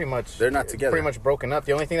separated, they're pretty much They're not together. Pretty much broken up.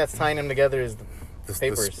 The only thing that's tying them together is the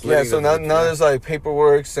papers. split. Yeah. So of now the- there's like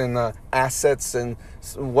paperworks and assets and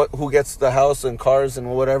who gets the house and cars and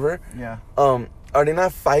whatever. Yeah. Are they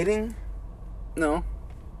not fighting? No.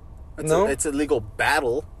 No? It's a legal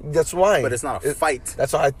battle, That's why. but it's not a fight.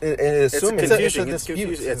 That's why I assume It's it's confusing. a It's dispute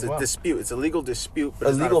confusing. It's as a well. dispute. It's a legal dispute, but a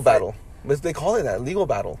it's not legal fight. battle. But they call it that, legal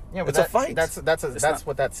battle. Yeah, but it's a fight. That's not-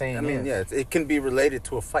 what that saying I mean, is. yeah, it can be related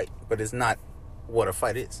to a fight, but it's not what a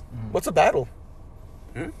fight is. What's a battle?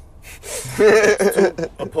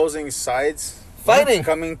 Opposing sides Fighting.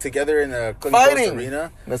 coming together in a close Fighting.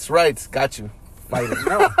 arena. That's right. Got you. Fighting.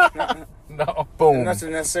 No, No. Boom. not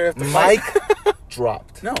necessarily have to fight. Mic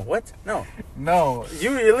dropped. No, what? No. No.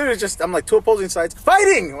 You literally just, I'm like two opposing sides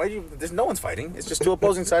fighting. Why there's no one's fighting. It's just two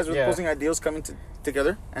opposing sides with Yeah. opposing ideals coming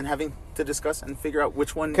together and having to discuss and figure out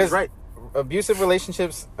which one is Because right. abusive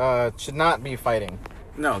relationships should not be fighting.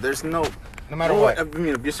 No, there's no. No matter No, what. I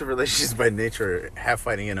mean, abusive relationships by nature have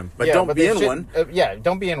fighting in them, but Yeah, don't be they in should- one. Yeah,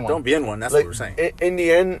 don't be in one. Don't be in one. That's Like, what we're saying. in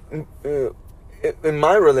the end, in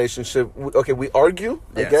my relationship, okay, we argue.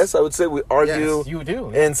 I Yes. guess I would say we argue, Yes. You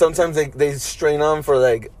do. and sometimes they strain on for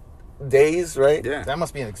like days, right? Yeah. That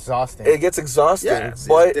must be exhausting. It gets exhausting, Yeah, it's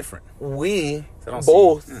but different. we I don't see-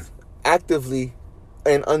 both yeah. actively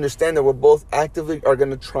and understand that we're both actively are going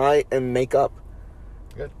to try and make up,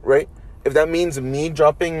 Good. right? If that means me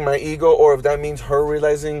dropping my ego, or if that means her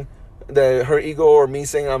realizing that her ego, or me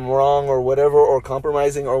saying I'm wrong, or whatever, or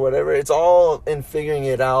compromising, or whatever, it's all in figuring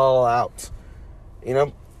it all out, you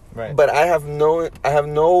know. Right. But I have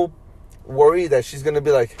no worry that she's gonna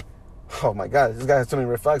be like, oh my god, this guy has too many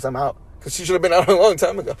red flags, I'm out, because she should have been out a long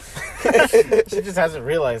time ago. She just hasn't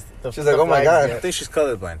realized. She's like, oh my God. I think she's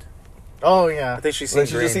colorblind. Oh yeah. I think she sees Like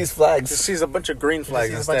she green. just sees flags. She sees a bunch of green flags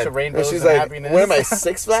Sees a instead. bunch of And rainbows she's and like, happiness. what am I,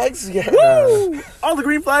 6 flags? Yeah. All the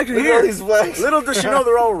green flags are Look at here. all these flags. Little does she know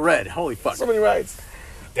they're all red. Holy fuck. So many rides.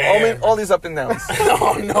 Damn. All these up and downs.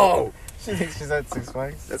 Oh no. She thinks she's at Six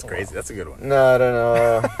Flags. That's crazy. That's a good one. No, I don't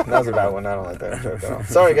know. That was a bad one. I don't like that joke at all.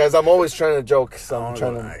 Sorry, guys. I'm always trying to joke, so I'm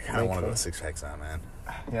trying to. I kind of want to go to Six Flags now, man.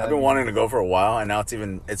 Yeah, I've been wanting to go for a while, and now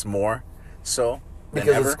it's more. So than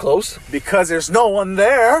Because ever. it's close, Because there's no one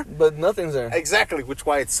there. but nothing's there. Exactly, which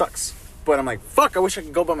why it sucks. But I'm like, fuck, I wish I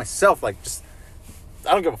could go by myself. Like, just,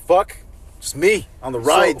 I don't give a fuck. Just me on the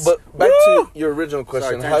rides. So, but back Woo! to your original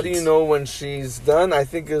question. Sorry, How do you tangents. know when she's done? I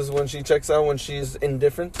think is when she checks out, when she's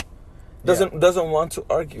indifferent. Doesn't want to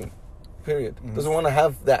argue. Period. Doesn't want to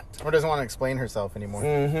have that. Or doesn't want to explain herself anymore.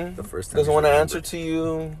 Mm-hmm. The first time Doesn't you want to remembered answer to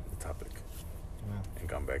you. the topic and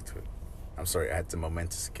gone back to it. I'm sorry, I had some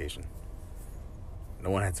momentous occasion. No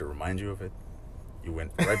one had to remind you of it. You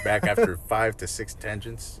went right back after 5 to 6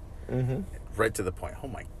 tangents, right to the point. Oh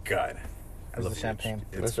my god, I Where's love the you. champagne?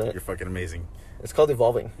 That's right. You're fucking amazing. It's called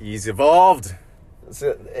evolving. He's evolved.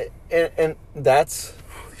 So, and that's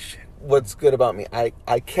Holy shit. what's good about me.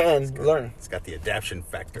 I can learn. It's got the adaptation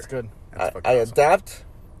factor. It's good. That's fucking I awesome. adapt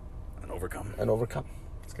And overcome. and overcome.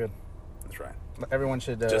 It's good. That's right. Everyone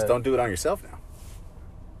should Just don't do it on yourself now.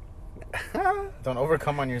 don't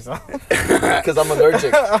overcome on yourself. Because I'm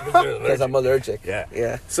allergic. Because I'm allergic. Yeah.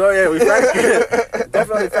 Yeah. So yeah, we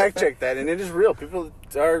definitely fact checked that, and it is real. People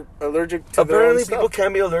are allergic to their Apparently, own stuff. people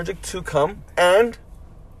can be allergic to cum and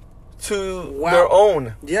to Wow. their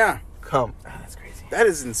own Yeah, cum, That's crazy. that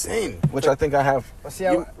is insane. which I think I have. Well, see,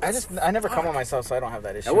 You- I never come on myself, so I don't have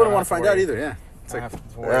that issue. I wouldn't don't want to have find out worry. either. Yeah, it's I like don't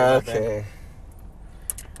have to worry about that. Okay.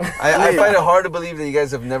 I find it hard to believe that you guys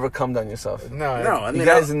have never cummed on yourself. No, no. I mean, You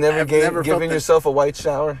guys have never I've never felt given the- yourself a white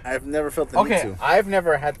shower. I've never felt the need Okay, to. I've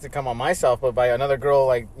never had to come on myself, but by another girl,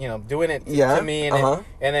 like, you know, doing it Yeah, to me, and, uh-huh.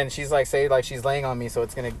 and then she's like, say, like, she's laying on me, so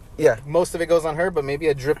it's gonna, Yeah, most of it goes on her, but maybe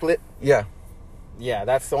a driplet. yeah. Yeah,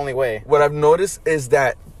 that's the only way. What I've noticed is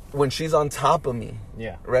that when she's on top of me,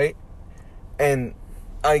 Yeah. right, and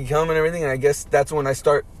I come and everything, and I guess that's when I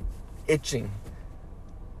start itching.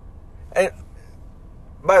 And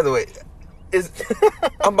by the way,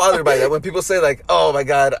 I'm bothered by that when people say like, "Oh my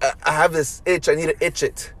god, I have this itch. I need to itch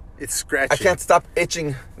it. It's scratchy. I can't stop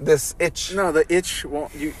itching this itch. No, the itch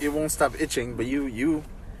won't. It won't stop itching. But you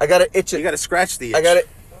I gotta itch it. got to scratch the itch. I gotta.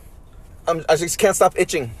 I just can't stop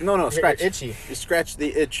itching. No, You're scratch. itchy. You scratch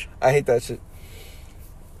the itch. I hate that shit.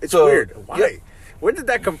 It's So, weird. Why? yeah. Where did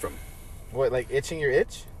that come from? What, like itching your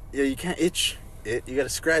itch? Yeah, you can't itch it. You got to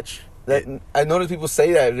scratch. That I notice people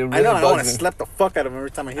say that. It really I know. I want to bugs me. slap the fuck out of him every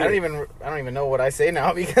time I hear I it. don't even know what I say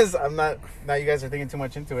now because I'm not. Now you guys are thinking too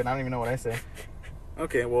much into it. I don't even know what I say.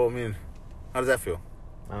 Okay, well, I mean, how does that feel?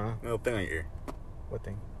 Uh-huh. Little thing on your ear. What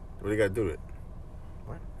thing? What do you got to do to it?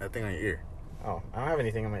 What? That thing on your ear. Oh, I don't have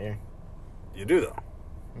anything in my ear. You do though.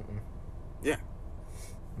 Mm-mm. Yeah.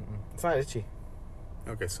 It's not itchy.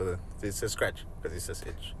 Okay, so it says scratch because it says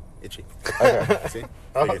itchy. Okay. See?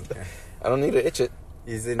 Oh. Figured, yeah. I don't need to itch it.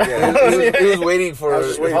 He's in. He Yeah. was, he was waiting for. I was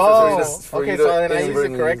just waiting for Oh, for okay, you so to then I use it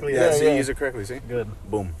inadvertently- correctly. Yeah, so yeah. you use it correctly. See? Good.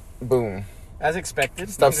 Boom. Boom. As expected.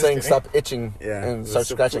 Stop I'm just saying kidding. stop itching Yeah. and start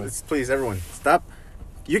So scratching. Please, everyone, stop.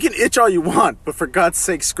 You can itch all you want, but for God's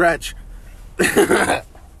sake, scratch.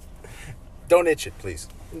 Don't itch it, please.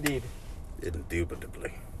 Indeed.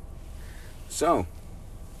 Indubitably. So,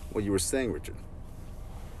 what you were saying, Richard?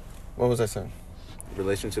 What was I saying?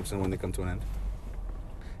 Relationships and when they come to an end.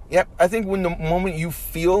 Yep, I think when the moment you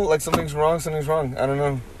feel like something's wrong. I don't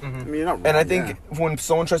know. I mean, you're not wrong. And I think yeah. when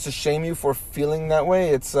someone tries to shame you for feeling that way,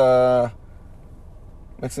 it's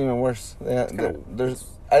makes it even worse. Yeah, kinda- there's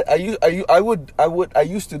I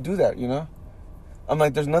used to do that, you know. I'm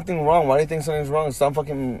like, there's nothing wrong. Why do you think something's wrong? Stop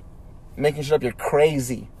fucking making shit up. You're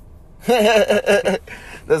crazy.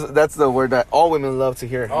 that's the word that all women love to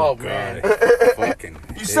hear. Oh, God, man. fucking.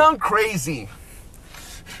 You sound crazy.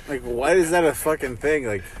 like, why is that a fucking thing?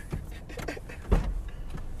 Like,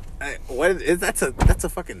 that's a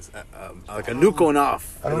fucking like a nuke going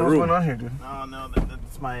off I in don't the know what's room. going on here, dude. No,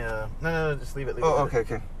 that's my. No, just leave it. Leave Oh, it.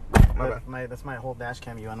 okay. My bad. That's my whole dash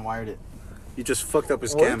cam. You unwired it. You just fucked up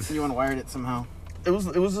his What? cam. You unwired it somehow. It was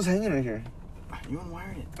just hanging in here. You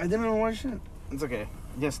unwired it. I didn't know why shit. It's okay.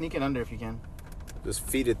 Yeah, sneak it under if you can. Just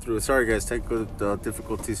feed it through. Sorry, guys, technical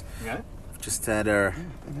difficulties. You got it? Just had our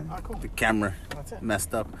Oh, cool. the camera That's it.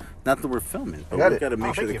 messed up. Not that we're filming, but Got we it. got to make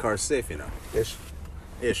Oh, sure thank the you. car's safe, you know. Ish.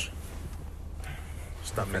 Ish.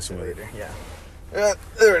 Stop messing with it Yeah. Yeah,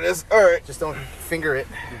 there it is. All right. Just don't finger it.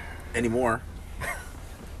 anymore.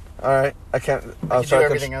 All right. I can't. I'll can try. do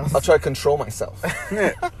everything else. I'll try to control myself. All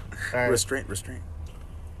right. Restraint.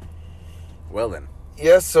 Well then,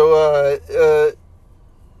 Yeah. So,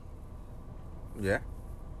 yeah.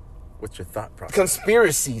 What's your thought process?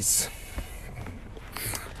 conspiracies.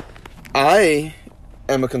 I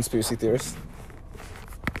am a conspiracy theorist,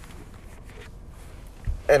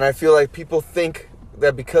 and I feel like people think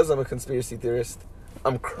that because I'm a conspiracy theorist,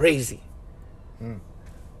 I'm crazy.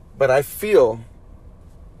 But I feel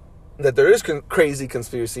that there is crazy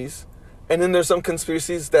conspiracies, And then there's some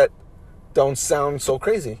conspiracies that don't sound so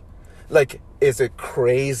crazy. Like, is it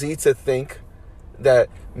crazy to think that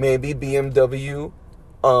maybe BMW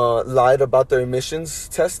lied about their emissions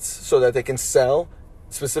tests so that they can sell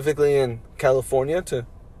specifically in California to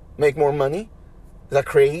make more money? Is that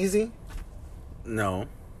crazy? No.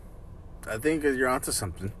 I think you're onto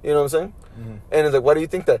something. You know what I'm saying? Mm-hmm. And it's like, why do you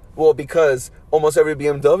think that? Well, because almost every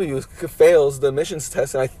BMW fails the emissions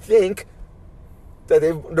test, and I think that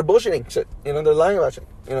they're bullshitting shit. You know, they're lying about shit.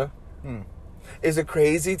 You know? Is it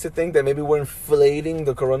crazy to think that maybe we're inflating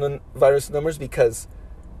the coronavirus numbers because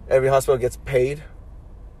every hospital gets paid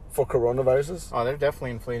for coronaviruses? Oh, they're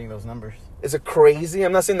definitely inflating those numbers. Is it crazy?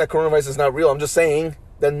 I'm not saying that coronavirus is not real. I'm just saying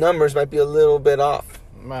the numbers might be a little bit off.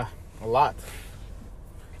 A lot.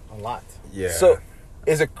 Yeah. So,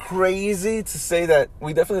 is it crazy to say that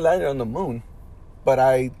we definitely landed on the moon, but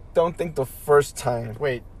I don't think the first time.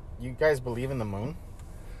 Wait, you guys believe in the moon?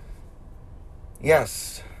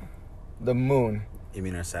 Yes, the moon. You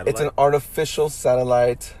mean our satellite? It's an artificial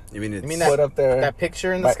satellite. You mean put up there? That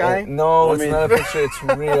picture in the sky? No, it's not a picture. It's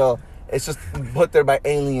real. It's just put there by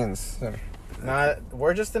aliens. Nah,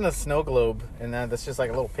 we're just in a snow globe, and that's just like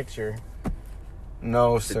a little picture.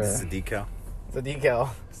 No, sir. It's a decal. It's a decal.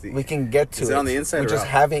 We can get to it. Is it on the inside? We just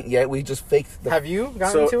haven't yet. We just faked. Have you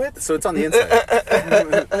gotten to it? So it's on the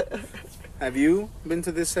inside. Have you been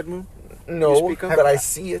to this said moon? No, but I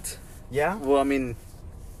see it. Yeah. Well, I mean,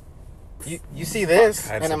 you see this,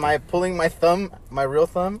 and am I pulling my thumb, my real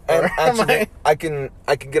thumb? And actually, I can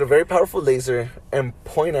get a very powerful laser and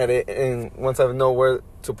point at it, and once I know where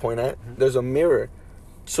to point at, there's a mirror,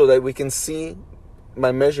 so that we can see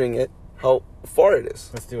by measuring it how far it is.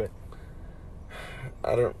 Let's do it.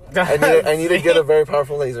 I need to get a very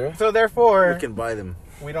powerful laser. So therefore, we can buy them.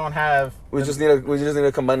 We don't have. We just need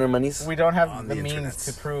to combine our monies. We don't have the means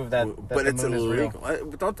to prove that. But it's illegal.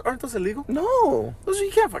 Aren't those illegal? No. Those you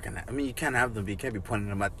can't fucking. I mean, you can't have them. But you can't be pointing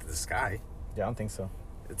them at the sky. Yeah, I don't think so.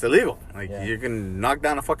 It's illegal. Like you can knock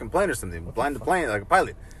down a fucking plane or something. Blind the plane like a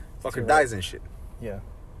pilot. Fucker dies and shit. Yeah.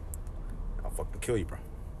 I'll fucking kill you, bro.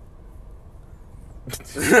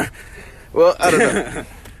 Well, I don't know.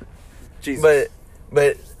 Jesus.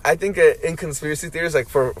 But I think in conspiracy theories, like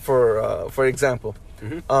for example,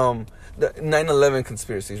 the 9/11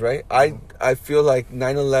 conspiracies, right? I feel like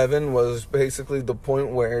 9/11 was basically the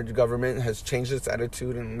point where the government has changed its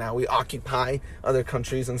attitude, and now we occupy other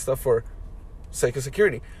countries and stuff for sake of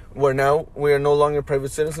security. Where now we are no longer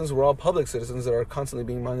private citizens; we're all public citizens that are constantly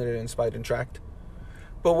being monitored and spied and tracked.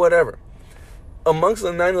 But whatever. Amongst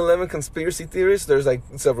the 9/11 conspiracy theorists, there's like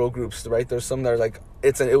several groups, right? There's some that are like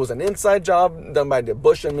it was an inside job done by the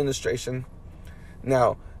Bush administration.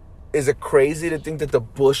 Now, is it crazy to think that the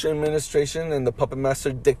Bush administration and the puppet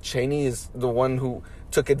master Dick Cheney is the one who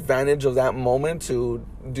took advantage of that moment to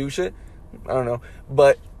do shit? I don't know.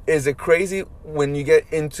 But is it crazy when you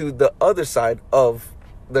get into the other side of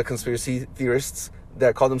the conspiracy theorists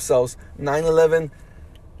that call themselves 9/11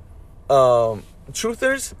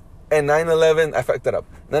 truthers? And 9/11, I fucked that up.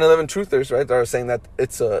 9/11 truthers, right? That are saying that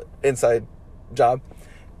it's a inside job,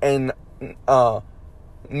 and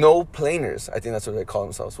no planers. I think that's what they call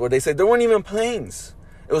themselves. Where they say there weren't even planes.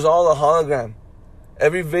 It was all a hologram.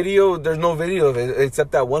 Every video, there's no video of it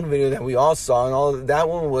except that one video that we all saw, and all that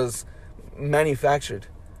one was manufactured.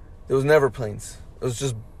 There was never planes. It was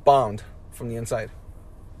just bombed from the inside.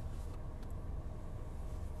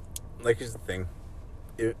 Like, here's the thing: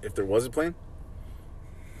 if there was a plane.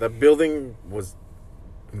 The building was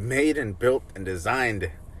made and built and designed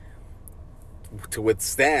to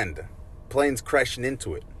withstand planes crashing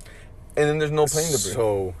into it. And then there's no plane debris.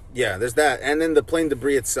 So, yeah, there's that. And then the plane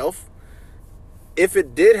debris itself. If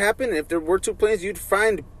it did happen, if there were two planes, you'd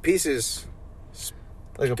find pieces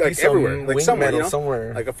like a piece everywhere. Of like somewhere, metal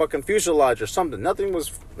somewhere. Like a fucking fuselage or something. Nothing was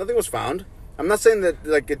found. I'm not saying that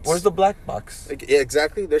like it's... Where's the black box? Like, yeah,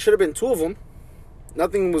 exactly. There should have been two of them.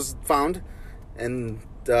 Nothing was found. And...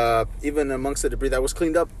 even amongst the debris that was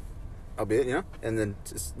cleaned up, albeit, and then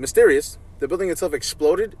it's mysterious. The building itself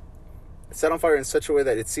exploded. It set on fire in such a way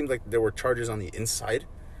that it seemed like there were charges on the inside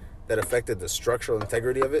that affected the structural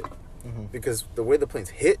integrity of it. Mm-hmm. Because the way the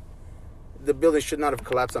planes hit, the building should not have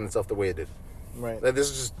collapsed on itself the way it did. Right. Like, this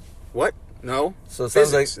is just what? No. So it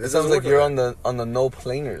sounds like you're on the no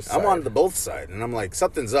planers side. I'm on the both side, and I'm like,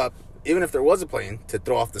 something's up. Even if there was a plane to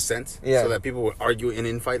throw off the scent, so that people would argue in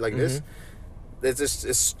infight like this. There's just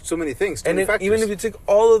it's so many things. And even if you take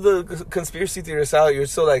all of the conspiracy theorists out, you're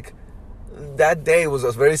still like, that day was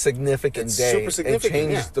a very significant day. Super significant. It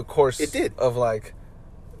changed the course it did. Of like,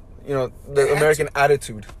 the American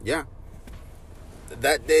attitude. Yeah.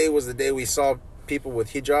 That day was the day we saw people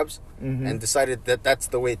with hijabs and decided that that's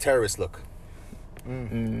the way terrorists look.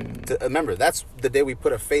 Remember, that's the day we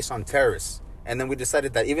put a face on terrorists. And then we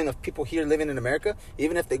decided that even if people here living in America,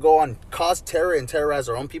 even if they go on cause terror and terrorize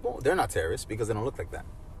our own people, they're not terrorists because they don't look like that.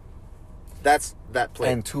 That's that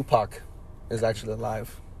play. And Tupac is actually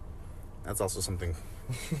alive. That's also something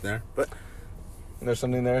there. But There's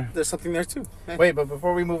something there. there's something there too. Hey. Wait, but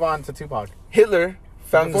before we move on to Tupac, Hitler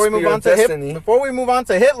found before the we move spear on of to destiny before we move on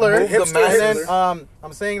to Hitler, Move the and then masses.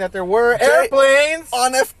 I'm saying that there were Jay- airplanes.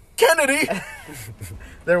 on F. Kennedy.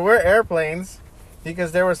 There were airplanes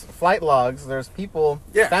because there was flight logs. There's people,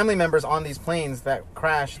 Yeah. family members on these planes that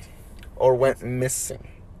crashed, Or went missing.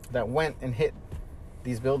 that went and hit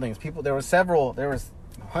these buildings. People, there was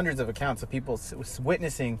hundreds of accounts of people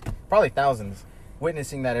witnessing, probably thousands,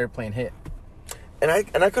 witnessing that airplane hit. And I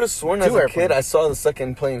could have sworn Two as a airplanes. kid I saw the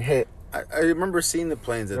second plane hit. I remember seeing the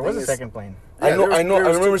planes. The There was thing a is- second plane. Yeah, I know. there was I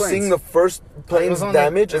two remember planes. seeing the first plane's was on the-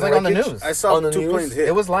 damage. it was and like on the wreckage news. I saw on the two news. planes hit.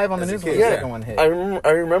 It was live on the as a news kid. when the Yeah, second one hit. I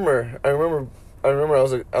remember.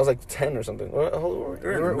 I was like 10 or something. How old were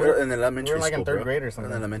We we? were in elementary we were like in school, third bro. grade or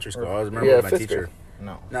something. In elementary school. Or- I was remember Yeah, with my fifth teacher.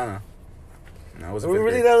 No. No, I was. Were we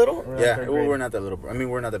really that little? We're in Yeah, third we grade. were not that little. I mean,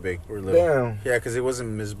 we're not that big. We're little. Damn. Yeah, because it wasn't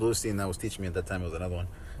Ms. Bluestein that was teaching me at that time. It was another one.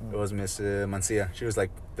 It was Miss Mancia. She was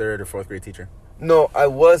like third or fourth grade teacher. No, I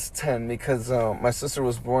was 10 because my sister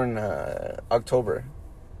was born October.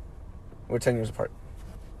 We're 10 years apart.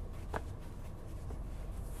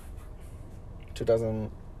 2000.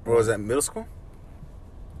 What was that? Middle school?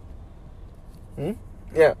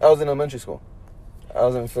 Yeah, I was in elementary school. I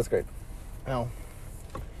was in 5th grade. No.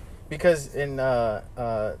 Because in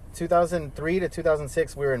 2003 to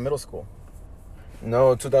 2006, we were in middle school.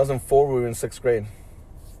 No, 2004 we were in 6th grade.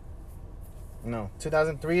 No.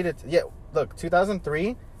 2003 to... Yeah, look.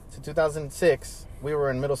 2003 to 2006, we were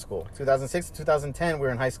in middle school. 2006 to 2010, we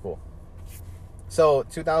were in high school. So,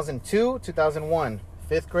 2002, 2001,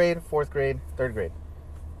 5th grade, 4th grade, 3rd grade.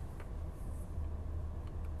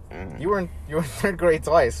 You were in 3rd grade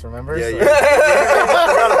twice, remember? Yeah, So-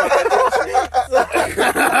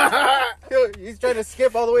 yeah. He's trying to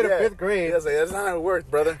skip all the way to Yeah. 5th grade. Yeah, I was like, that's not how it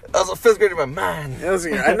worked, brother. I was a 5th grader, but man.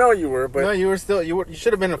 I know you were, but No, you were still... You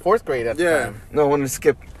should have been in 4th grade at the yeah, time. No, I wanted to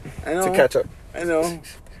skip I know. to catch up. I know,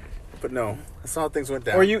 but no, that's not how things went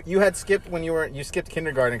down. Or you had skipped when you skipped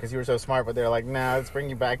kindergarten because you were so smart, but they're like, nah, let's bring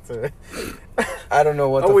you back to... I don't know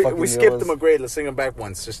what the Oh, fucking we deal skipped was. them a grade. Let's sing them back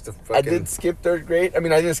once, just to fucking. I did skip 3rd grade. I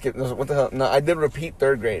mean, I didn't skip. What the hell? No, I did repeat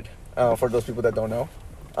 3rd grade. For those people that don't know.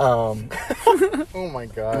 Oh my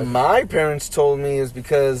god. My parents told me is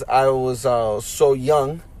because I was so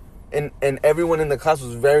young, and everyone in the class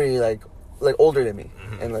was very like older than me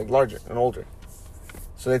and like larger and older.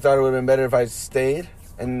 So they thought it would have been better if I stayed,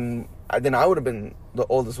 and then I would have been the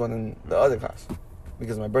oldest one in the other class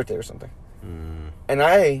because of my birthday or something. And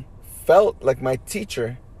I felt like my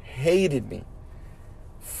teacher hated me,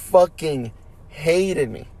 fucking hated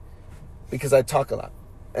me, because I talk a lot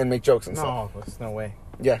and make jokes and stuff. No, there's no way.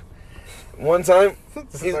 Yeah. One time,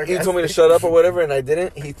 he told me to shut up or whatever, and I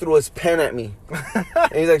didn't. He threw his pen at me.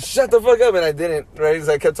 And he's like, shut the fuck up, and I didn't, right? Because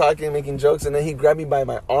I kept talking and making jokes, and then he grabbed me by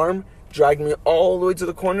my arm, dragged me all the way to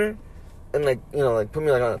the corner, and put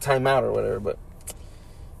me like on a timeout or whatever, but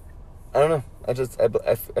I don't know.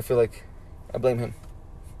 I feel like I blame him.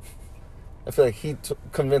 I feel like he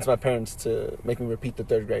convinced my parents to make me repeat the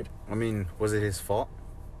 3rd grade. I mean, was it his fault?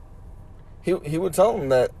 He would tell him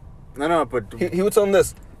that. No, but He would tell him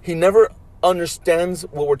this. He never understands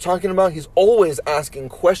what we're talking about. He's always asking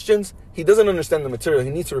questions. He doesn't understand the material. He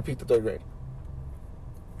needs to repeat the 3rd grade.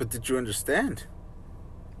 But did you understand?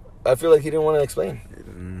 I feel like he didn't want to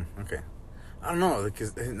explain. Okay. I don't know,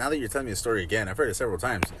 because now that you're telling me the story again, I've heard it several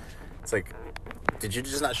times. It's like, did you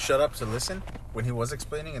just not shut up to listen when he was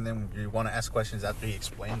explaining, and then you want to ask questions after he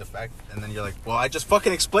explained the fact, and then you're like, well, I just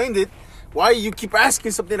fucking explained it. Why you keep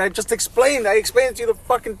asking something I just explained? I explained it to you the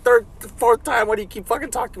fucking 3rd, 4th time. Why do you keep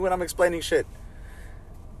fucking talking when I'm explaining shit?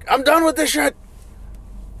 I'm done with this shit.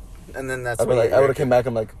 And then that's I would have came back.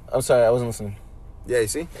 I'm like, I'm sorry, I wasn't listening. Yeah, you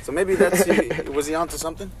see? So maybe that's... was he onto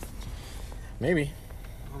something? Maybe.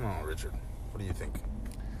 I don't know, Richard. What do you think?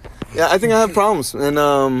 Yeah, I think I have problems, and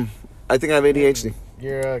I think I have ADHD.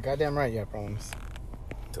 You're goddamn right. You have problems.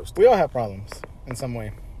 Toast. We all have problems in some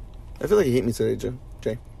way. I feel like you hate me today,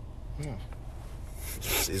 Jay. Yeah.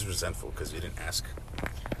 He's resentful because you didn't ask.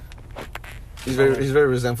 He's very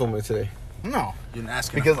resentful of me today. No, You didn't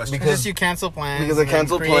ask Because- enough questions. because you cancel plans. Because I and then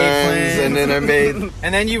canceled create plans, and then I made...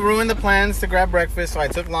 and then you ruined the plans to grab breakfast, so I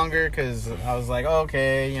took longer because I was like, oh,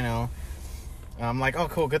 okay, I'm like, oh,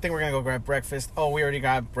 cool, good thing we're gonna go grab breakfast. Oh, we already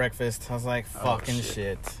got breakfast. I was like, fucking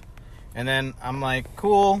shit. And then I'm like,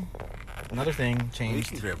 cool. another thing We changed.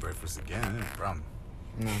 can grab breakfast again. No problem.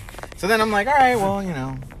 No. So then I'm like, all right, well,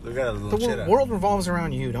 Look at a the little shit. world revolves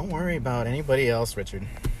around you. Don't worry about anybody else, Richard.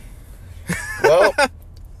 Well,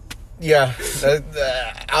 yeah,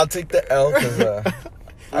 I'll take the L because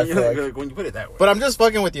I feel like when you put it that way. But I'm just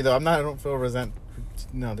fucking with you, though. I don't feel resent.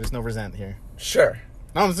 No, there's no resent here. sure.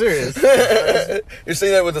 No, I'm serious. You're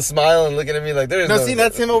saying that with a smile and looking at me like there is No, see,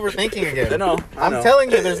 that's him overthinking again. I know. I'm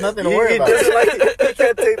telling you, there's nothing to worry He about. doesn't like it. He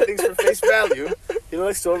can't take things for face value. He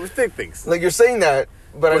likes to overthink things. like you're saying that,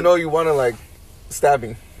 but I know you want to like stab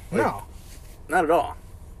me. No. Not at all.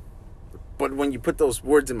 But when you put those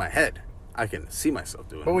words in my head, I can see myself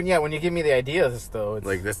doing But it. when you give me the ideas, though, it's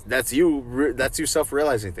Like that's you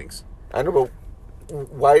self-realizing things. I know, but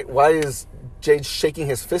why is Jade shaking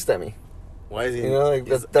his fist at me? Why is he? You know, like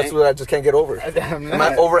that's what I just can't get over. Am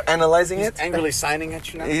I over analyzing He's it? angrily signing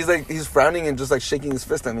at you now. He's frowning and just like shaking his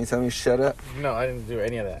fist at me, telling me shut up. No, I didn't do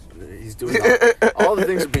any of that. He's doing all the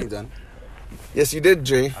things are being done. Yes, you did,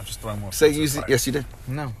 Jay. I'm just throwing more. Say food to you. the fire. Yes, you did.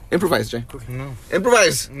 No. Improvise, Jay. No.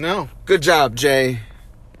 Improvise. No. Good job, Jay.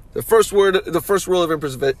 The first rule of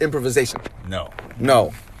improvisation. No.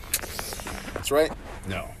 No. That's right.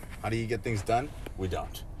 No. How do you get things done? We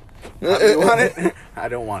don't. How do you want it? I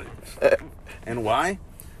don't want it. And why?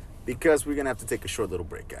 Because we're gonna have to take a short little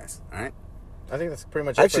break, guys. All right? I think that's pretty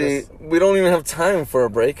much it Actually, for this. we don't even have time for a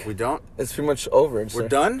break. We don't. It's pretty much over. We're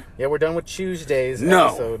done. Yeah, we're done with Tuesday's No.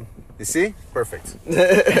 episode. You see? Perfect.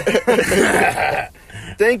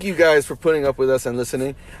 Thank you guys for putting up with us and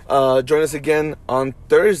listening. Join us again on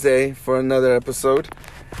Thursday for another episode.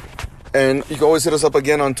 And you can always hit us up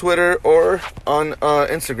again on Twitter or on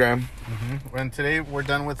Instagram. And today we're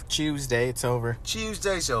done with Tuesday. It's over.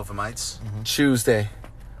 Tuesday, Sophamites. Tuesday.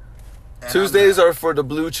 And Tuesdays are for the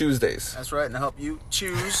Blue Tuesdays. That's right, and to help you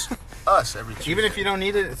choose us every Tuesday. Even if you don't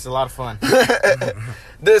need it, it's a lot of fun.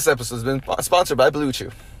 This episode has been sponsored by Blue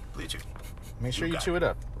Chew. Bleach you. Make sure you chew it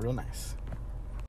up. Real nice.